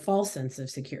create a false sense of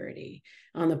security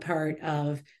on the part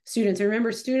of students. And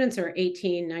remember, students are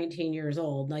 18, 19 years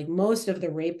old. Like most of the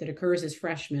rape that occurs is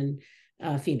freshmen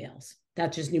females.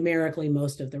 That's just numerically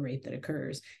most of the rape that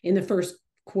occurs in the first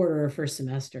quarter or first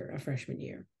semester of freshman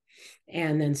year.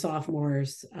 And then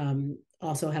sophomores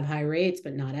also have high rates,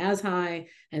 but not as high,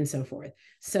 and so forth.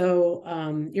 So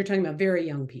you're talking about very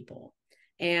young people.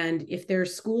 And if their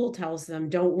school tells them,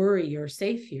 don't worry, you're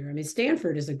safe here. I mean,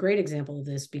 Stanford is a great example of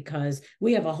this because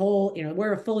we have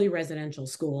we're a fully residential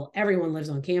school. Everyone lives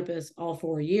on campus all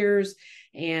 4 years.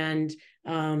 And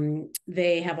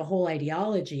they have a whole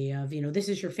ideology of, this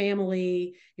is your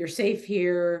family, you're safe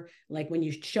here. Like when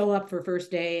you show up for first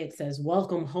day, it says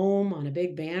welcome home on a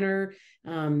big banner.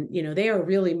 They are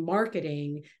really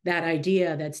marketing that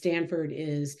idea that Stanford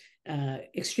is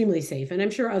extremely safe. And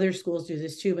I'm sure other schools do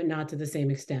this too, but not to the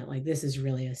same extent. Like this is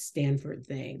really a Stanford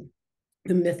thing,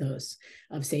 the mythos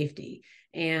of safety.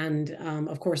 And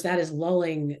of course, that is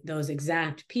lulling those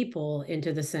exact people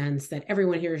into the sense that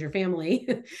everyone here is your family.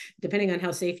 Depending on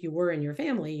how safe you were in your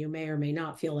family, you may or may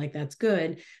not feel like that's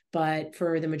good. But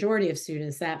for the majority of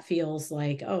students, that feels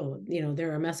like, oh,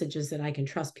 there are messages that I can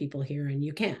trust people here, and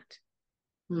you can't.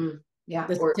 Yeah.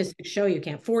 The statistics show you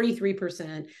can't.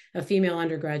 43% of female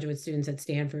undergraduate students at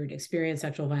Stanford experience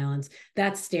sexual violence.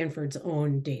 That's Stanford's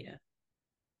own data.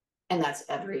 And that's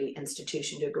every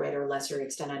institution to a greater or lesser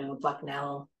extent. I know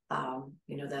Bucknell,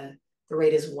 the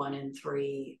rate is 1 in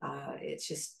 3. It's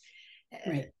just,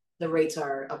 right. The rates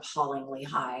are appallingly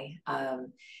high.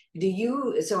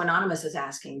 So Anonymous is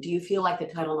asking, do you feel like the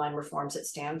Title IX reforms at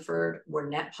Stanford were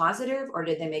net positive, or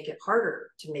did they make it harder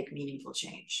to make meaningful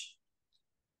change?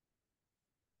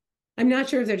 I'm not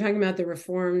sure if they're talking about the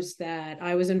reforms that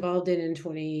I was involved in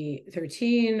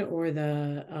 2013 or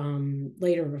the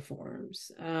later reforms.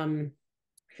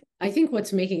 I think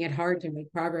what's making it hard to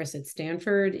make progress at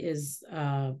Stanford is,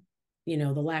 the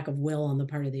lack of will on the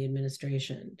part of the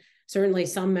administration. Certainly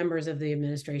some members of the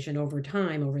administration over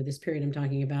time, over this period I'm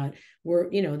talking about,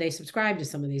 were, they subscribed to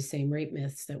some of these same rape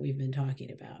myths that we've been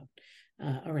talking about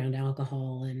around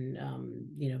alcohol and,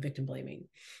 victim blaming.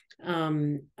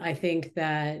 I think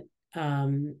that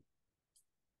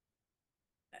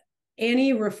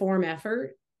any reform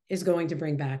effort is going to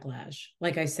bring backlash.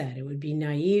 Like I said, it would be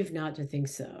naive not to think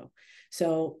so.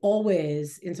 So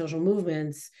always in social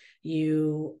movements,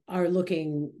 you are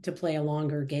looking to play a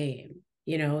longer game.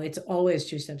 It's always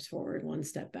 2 steps forward, 1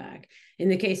 step back. In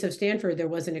the case of Stanford, there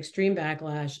was an extreme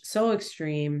backlash, so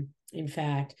extreme, in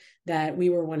fact, that we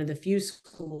were one of the few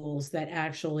schools that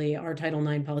actually our Title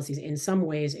IX policies in some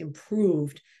ways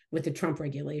improved with the Trump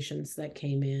regulations that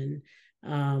came in.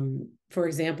 For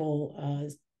example,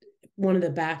 one of the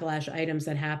backlash items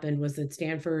that happened was that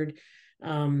Stanford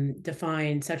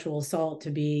defined sexual assault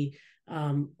to be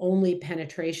only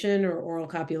penetration or oral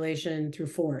copulation through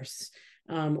force.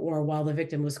 or while the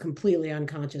victim was completely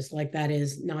unconscious, like that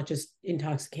is not just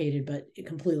intoxicated, but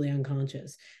completely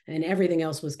unconscious. And everything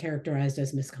else was characterized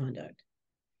as misconduct.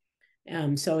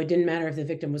 So it didn't matter if the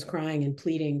victim was crying and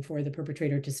pleading for the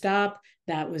perpetrator to stop,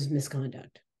 that was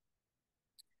misconduct.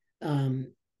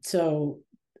 So,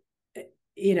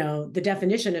 the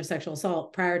definition of sexual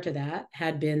assault prior to that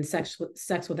had been sex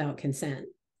without consent.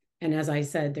 And as I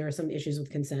said, there are some issues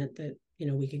with consent that,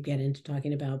 we could get into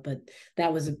talking about, but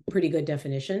that was a pretty good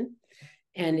definition.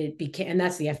 And and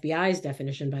that's the FBI's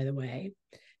definition, by the way.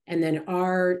 And then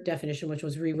our definition, which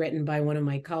was rewritten by one of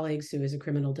my colleagues who is a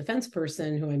criminal defense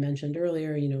person, who I mentioned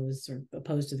earlier, was sort of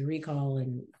opposed to the recall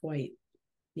and quite,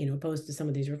 opposed to some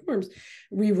of these reforms,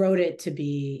 rewrote it to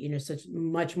be, such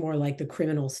much more like the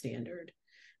criminal standard,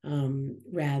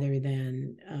 rather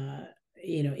than,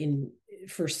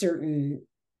 for certain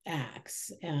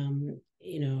acts, and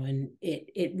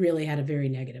it really had a very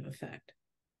negative effect.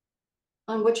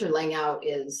 On what you're laying out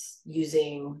is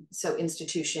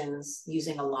institutions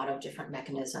using a lot of different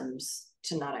mechanisms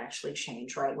to not actually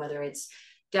change, right? Whether it's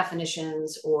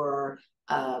definitions or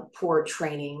poor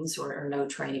trainings or no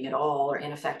training at all, or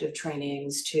ineffective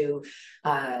trainings, to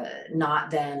not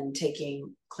then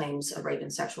taking claims of rape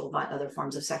and other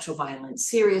forms of sexual violence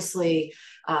seriously.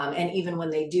 And even when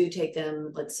they do take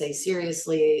them, let's say,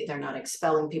 seriously, they're not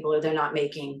expelling people, or they're not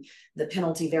making the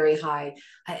penalty very high.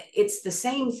 It's the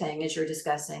same thing as you're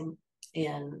discussing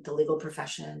in the legal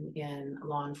profession, in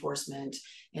law enforcement,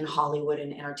 in Hollywood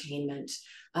and entertainment.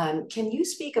 Can you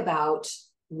speak about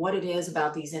what it is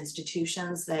about these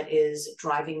institutions that is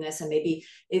driving this? And maybe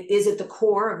is it the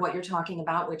core of what you're talking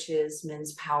about, which is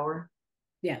men's power?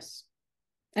 Yes.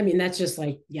 I mean, that's just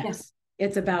like, yes, yeah.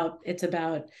 It's about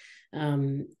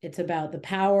the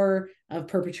power of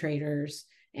perpetrators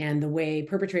and the way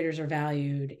perpetrators are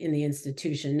valued in the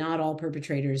institution. Not all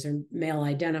perpetrators are male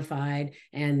identified,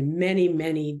 and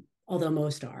many, although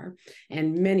most are,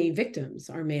 and many victims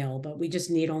are male, but we just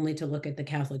need only to look at the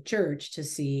Catholic Church to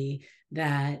see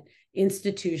that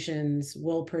institutions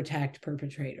will protect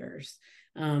perpetrators,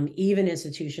 even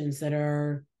institutions that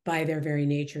are by their very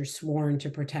nature sworn to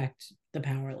protect the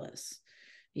powerless.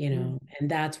 And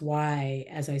that's why,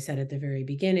 as I said at the very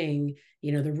beginning,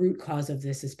 the root cause of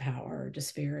this is power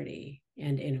disparity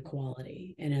and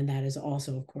inequality. And that is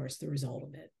also, of course, the result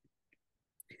of it.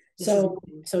 So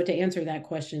to answer that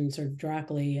question sort of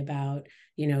directly about,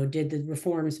 did the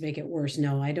reforms make it worse?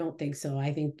 No, I don't think so.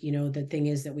 I think, the thing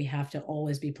is that we have to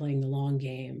always be playing the long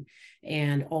game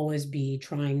and always be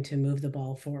trying to move the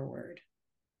ball forward.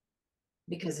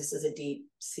 Because this is a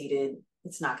deep-seated,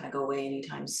 it's not going to go away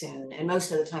anytime soon. And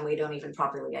most of the time we don't even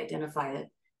properly identify it.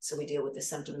 So we deal with the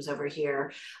symptoms over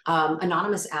here.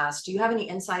 Anonymous asked, do you have any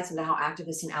insights into how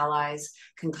activists and allies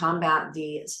can combat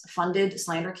the funded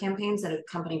slander campaigns that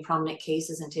accompany prominent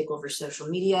cases and take over social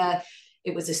media?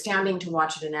 It was astounding to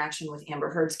watch it in action with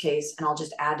Amber Heard's case. And I'll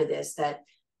just add to this that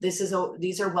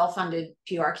these are well-funded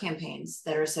PR campaigns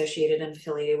that are associated and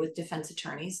affiliated with defense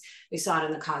attorneys. We saw it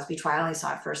in the Cosby trial. I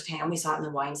saw it firsthand. We saw it in the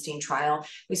Weinstein trial.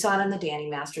 We saw it in the Danny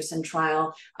Masterson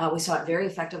trial. We saw it very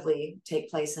effectively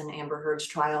take place in Amber Heard's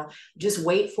trial. Just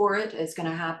wait for it. It's going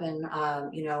to happen,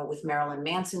 with Marilyn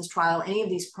Manson's trial. Any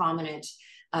of these prominent,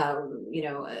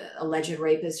 alleged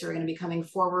rapists who are going to be coming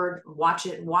forward. Watch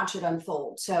it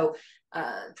unfold. So,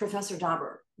 Professor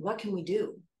Dauber, what can we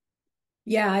do?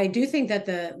 Yeah, I do think that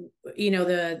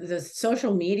the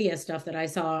social media stuff that I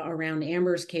saw around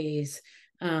Amber's case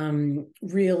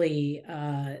really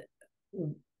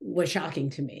was shocking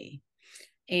to me.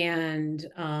 And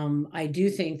I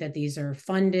do think that these are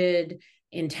funded,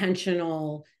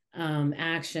 intentional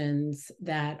actions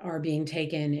that are being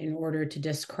taken in order to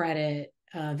discredit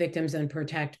victims and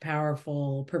protect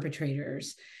powerful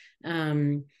perpetrators.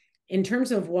 In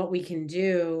terms of what we can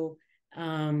do,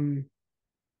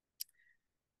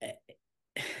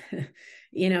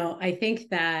 I think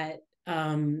that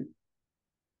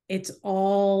it's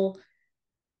all,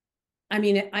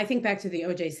 I think back to the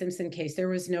O.J. Simpson case, there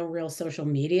was no real social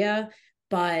media,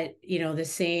 but, the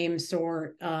same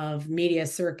sort of media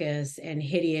circus and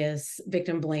hideous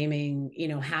victim blaming,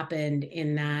 happened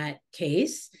in that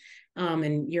case.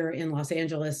 And you're in Los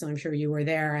Angeles, so I'm sure you were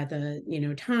there at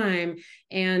the, time.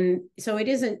 And so it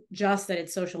isn't just that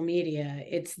it's social media,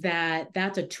 it's that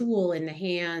that's a tool in the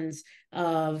hands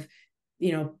of,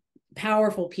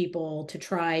 powerful people to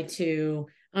try to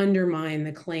undermine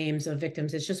the claims of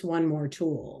victims. It's just one more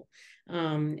tool.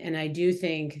 And I do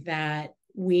think that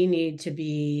we need to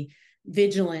be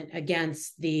vigilant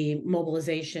against the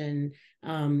mobilization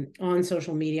on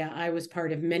social media. I was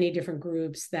part of many different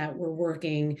groups that were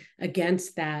working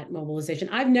against that mobilization.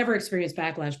 I've never experienced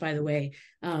backlash, by the way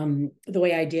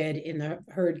I did in the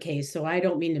Heard case. So I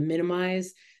don't mean to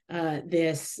minimize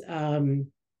this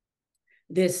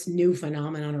new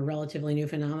phenomenon, or relatively new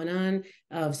phenomenon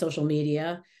of social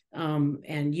media,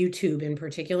 and YouTube in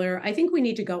particular. I think we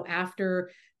need to go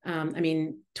after, I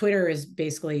mean, Twitter is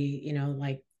basically,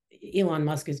 like Elon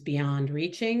Musk is beyond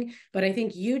reaching, but I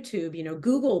think YouTube,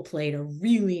 Google played a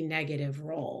really negative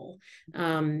role.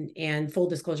 And full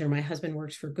disclosure, my husband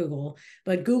works for Google,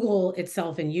 but Google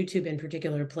itself and YouTube in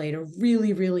particular played a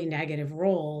really, really negative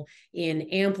role in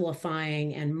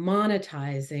amplifying and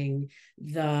monetizing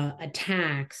the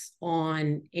attacks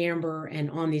on Amber and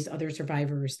on these other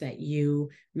survivors that you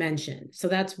mentioned. So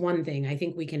that's one thing. I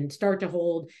think we can start to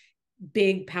hold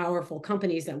big, powerful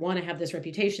companies that want to have this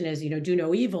reputation as, do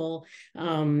no evil.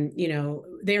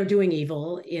 They're doing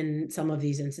evil in some of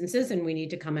these instances, and we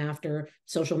need to come after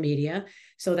social media.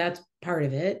 So that's part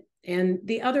of it. And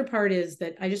the other part is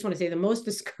that I just want to say the most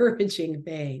discouraging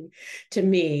thing to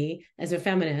me as a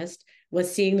feminist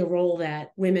was seeing the role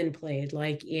that women played,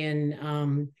 like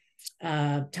in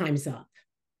Time's Up,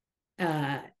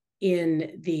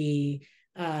 in the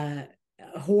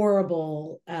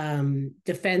horrible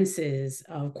defenses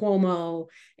of Cuomo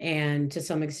and to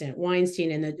some extent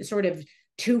Weinstein, and the sort of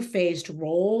two-faced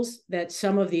roles that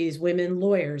some of these women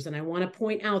lawyers, and I want to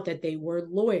point out that they were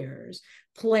lawyers,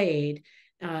 played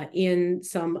in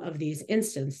some of these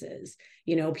instances.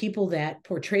 People that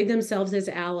portrayed themselves as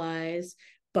allies,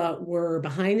 but were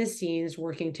behind the scenes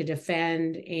working to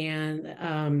defend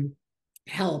and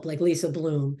help, like Lisa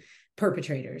Bloom,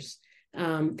 perpetrators.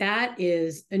 That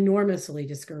is enormously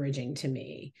discouraging to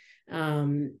me.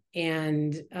 And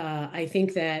I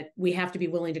think that we have to be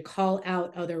willing to call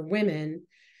out other women,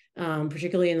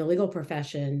 particularly in the legal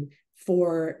profession,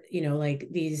 for, like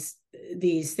these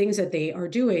things that they are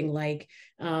doing. Like,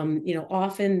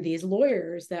 often these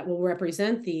lawyers that will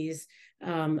represent these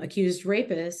accused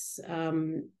rapists,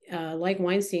 like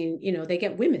Weinstein, they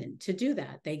get women to do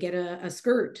that. They get a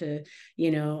skirt to,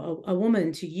 a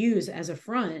woman to use as a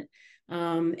front.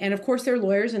 And of course, they're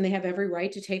lawyers and they have every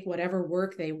right to take whatever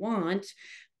work they want.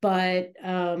 But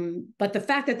the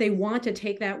fact that they want to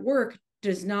take that work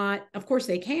does not, of course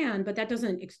they can, but that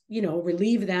doesn't,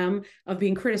 relieve them of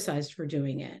being criticized for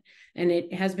doing it. And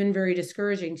it has been very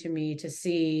discouraging to me to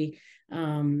see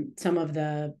some of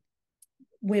the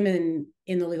women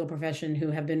in the legal profession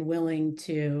who have been willing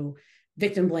to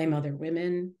victim blame other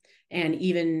women and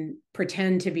even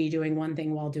pretend to be doing one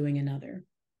thing while doing another.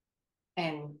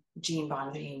 And Jean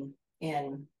Bonjean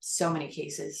in so many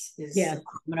cases is a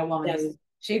woman who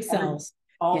she excels.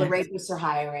 All the rapists are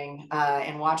hiring,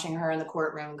 and watching her in the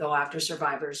courtroom go after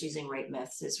survivors using rape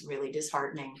myths is really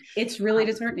disheartening. It's really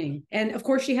disheartening. And of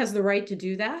course, she has the right to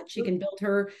do that. She can build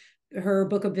her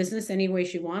book of business any way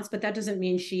she wants, but that doesn't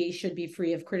mean she should be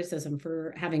free of criticism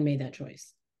for having made that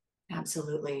choice.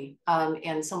 Absolutely.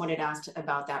 And someone had asked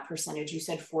about that percentage. You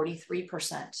said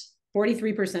 43%.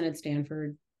 43% at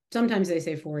Stanford. Sometimes they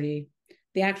say 40.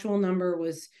 The actual number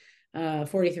was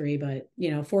 43,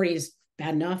 but 40 is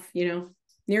bad enough,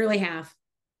 nearly half.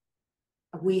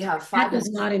 We have that does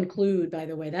not include, by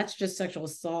the way, that's just sexual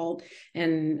assault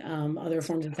and other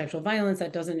forms of sexual violence.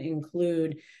 That doesn't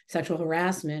include sexual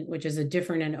harassment, which is a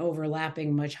different and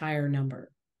overlapping much higher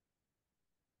number.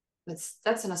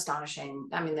 That's an astonishing,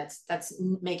 I mean, that's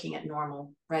making it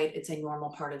normal, right? It's a normal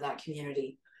part of that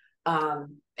community.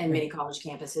 And many college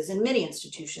campuses and many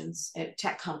institutions,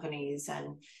 tech companies,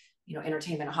 and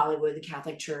entertainment, Hollywood, the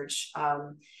Catholic Church.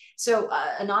 So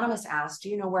Anonymous asked, do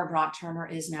you know where Brock Turner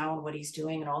is now and what he's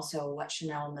doing, and also what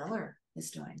Chanel Miller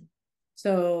is doing?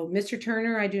 So Mr.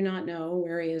 Turner, I do not know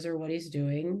where he is or what he's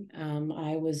doing.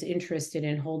 I was interested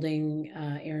in holding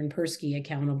Aaron Persky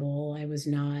accountable. I was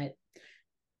not,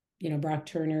 Brock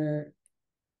Turner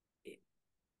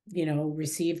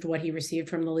received what he received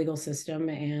from the legal system.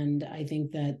 And I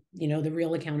think that, the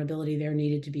real accountability there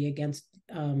needed to be against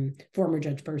former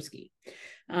Judge Persky.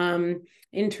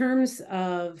 In terms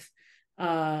of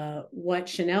what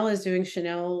Chanel is doing,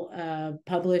 Chanel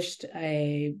published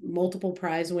a multiple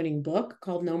prize winning book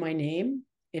called Know My Name.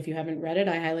 If you haven't read it,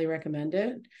 I highly recommend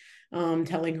it.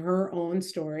 Telling her own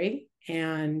story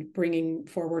and bringing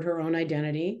forward her own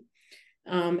identity.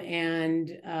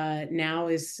 And now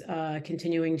is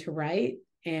continuing to write,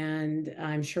 and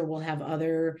I'm sure we'll have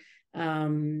other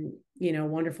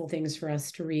wonderful things for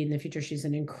us to read in the future. She's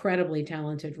an incredibly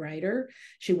talented writer.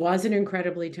 She was an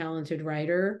incredibly talented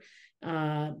writer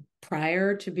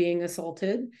prior to being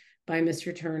assaulted by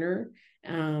Mr. Turner,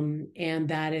 And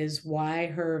that is why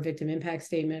her victim impact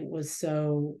statement was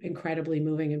so incredibly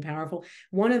moving and powerful.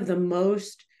 One of the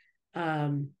most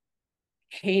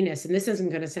heinous, and this isn't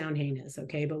going to sound heinous,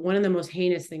 okay, but one of the most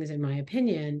heinous things, in my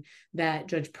opinion, that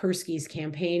Judge Persky's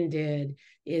campaign did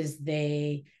is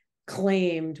they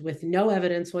claimed with no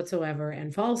evidence whatsoever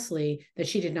and falsely that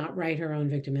she did not write her own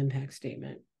victim impact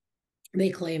statement. They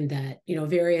claimed that,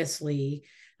 variously,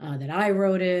 that I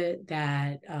wrote it,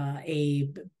 that a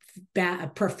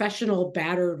professional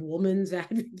battered woman's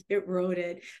advocate wrote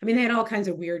it. I mean, they had all kinds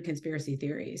of weird conspiracy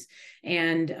theories.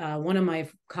 And one of my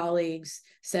colleagues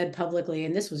said publicly,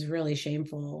 and this was really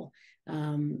shameful,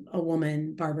 a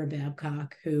woman, Barbara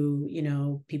Babcock, who,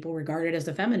 people regarded as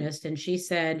a feminist. And she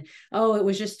said, oh, it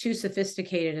was just too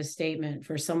sophisticated a statement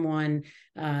for someone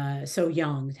so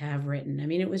young to have written. I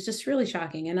mean, it was just really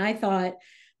shocking. And I thought,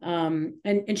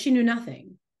 and she knew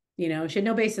nothing. She had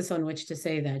no basis on which to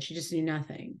say that. She just knew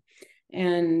nothing.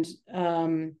 And,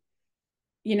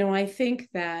 I think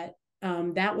that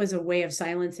that was a way of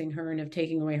silencing her and of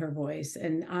taking away her voice.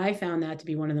 And I found that to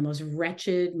be one of the most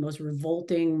wretched, most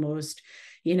revolting, most,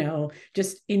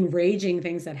 just enraging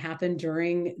things that happened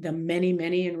during the many,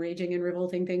 many enraging and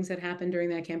revolting things that happened during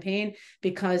that campaign,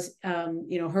 because,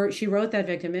 she wrote that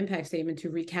victim impact statement to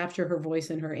recapture her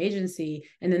voice and her agency.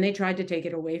 And then they tried to take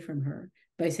it away from her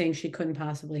by saying she couldn't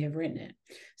possibly have written it.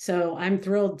 So I'm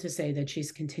thrilled to say that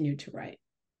she's continued to write.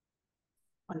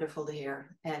 Wonderful to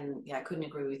hear. And yeah, I couldn't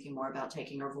agree with you more about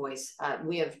taking her voice.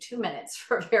 We have 2 minutes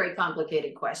for a very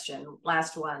complicated question.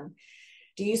 Last one.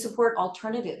 Do you support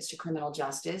alternatives to criminal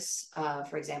justice?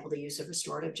 For example, the use of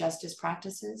restorative justice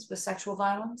practices with sexual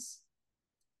violence?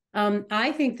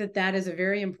 I think that is a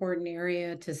very important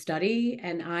area to study,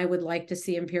 and I would like to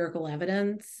see empirical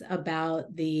evidence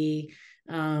about the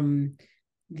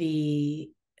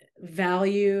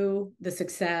value, the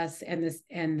success,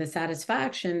 and the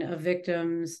satisfaction of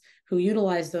victims who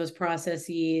utilize those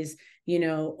processes,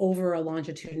 over a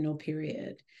longitudinal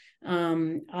period.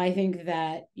 I think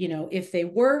that, if they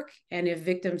work and if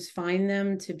victims find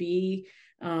them to be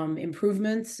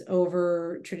improvements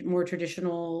over more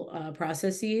traditional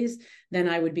processes, then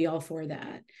I would be all for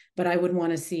that. But I would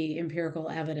want to see empirical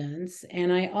evidence.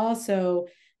 And I also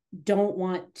don't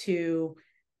want to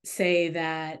say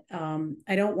that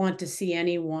I don't want to see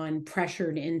anyone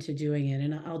pressured into doing it.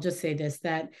 And I'll just say this,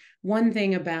 that one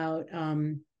thing about,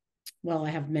 well,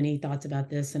 I have many thoughts about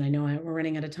this, and I know we're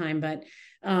running out of time, but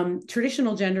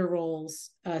traditional gender roles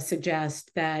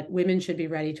suggest that women should be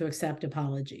ready to accept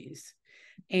apologies.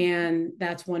 And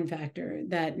that's one factor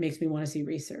that makes me want to see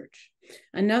research.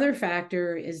 Another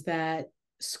factor is that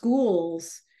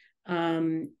schools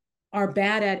are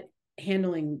bad at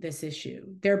handling this issue.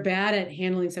 They're bad at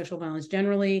handling sexual violence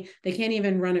generally. They can't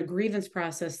even run a grievance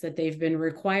process that they've been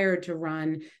required to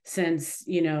run since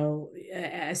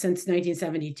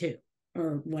 1972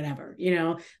 or whatever,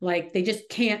 like they just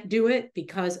can't do it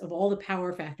because of all the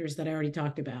power factors that I already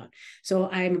talked about. So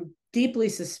I'm deeply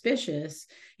suspicious.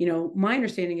 My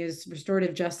understanding is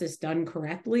restorative justice done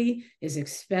correctly is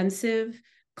expensive,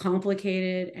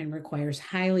 complicated, and requires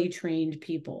highly trained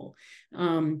people.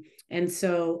 And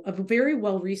so a very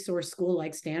well-resourced school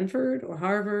like Stanford or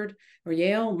Harvard or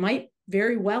Yale might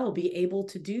very well be able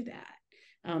to do that,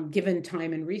 given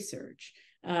time and research.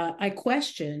 I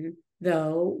question,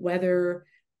 though, whether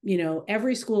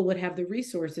every school would have the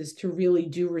resources to really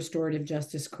do restorative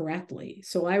justice correctly.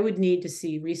 So I would need to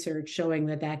see research showing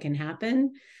that can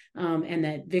happen, and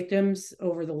that victims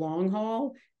over the long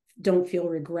haul don't feel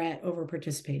regret over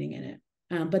participating in it.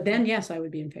 But then, yes, I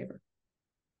would be in favor.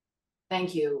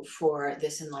 Thank you for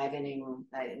this enlivening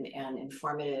and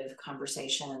informative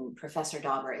conversation, Professor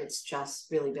Dauber. It's just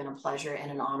really been a pleasure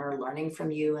and an honor learning from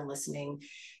you and listening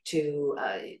to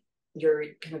your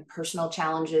kind of personal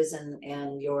challenges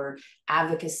and your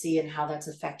advocacy and how that's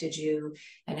affected you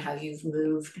and how you've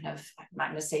moved kind of, I'm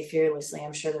not going to say fearlessly,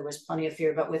 I'm sure there was plenty of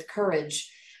fear, but with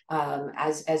courage,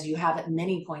 as you have at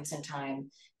many points in time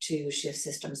to shift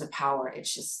systems of power.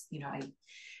 It's just, I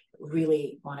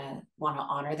really want to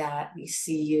honor that. We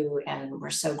see you and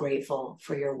we're so grateful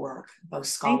for your work, both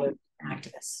scholars and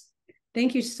activists.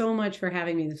 Thank you so much for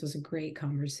having me. This was a great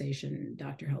conversation,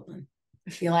 Dr. Heltman.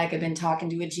 I feel like I've been talking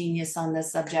to a genius on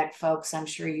this subject, folks. I'm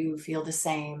sure you feel the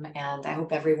same. And I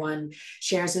hope everyone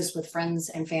shares this with friends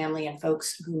and family and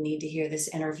folks who need to hear this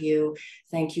interview.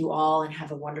 Thank you all and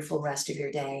have a wonderful rest of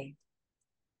your day.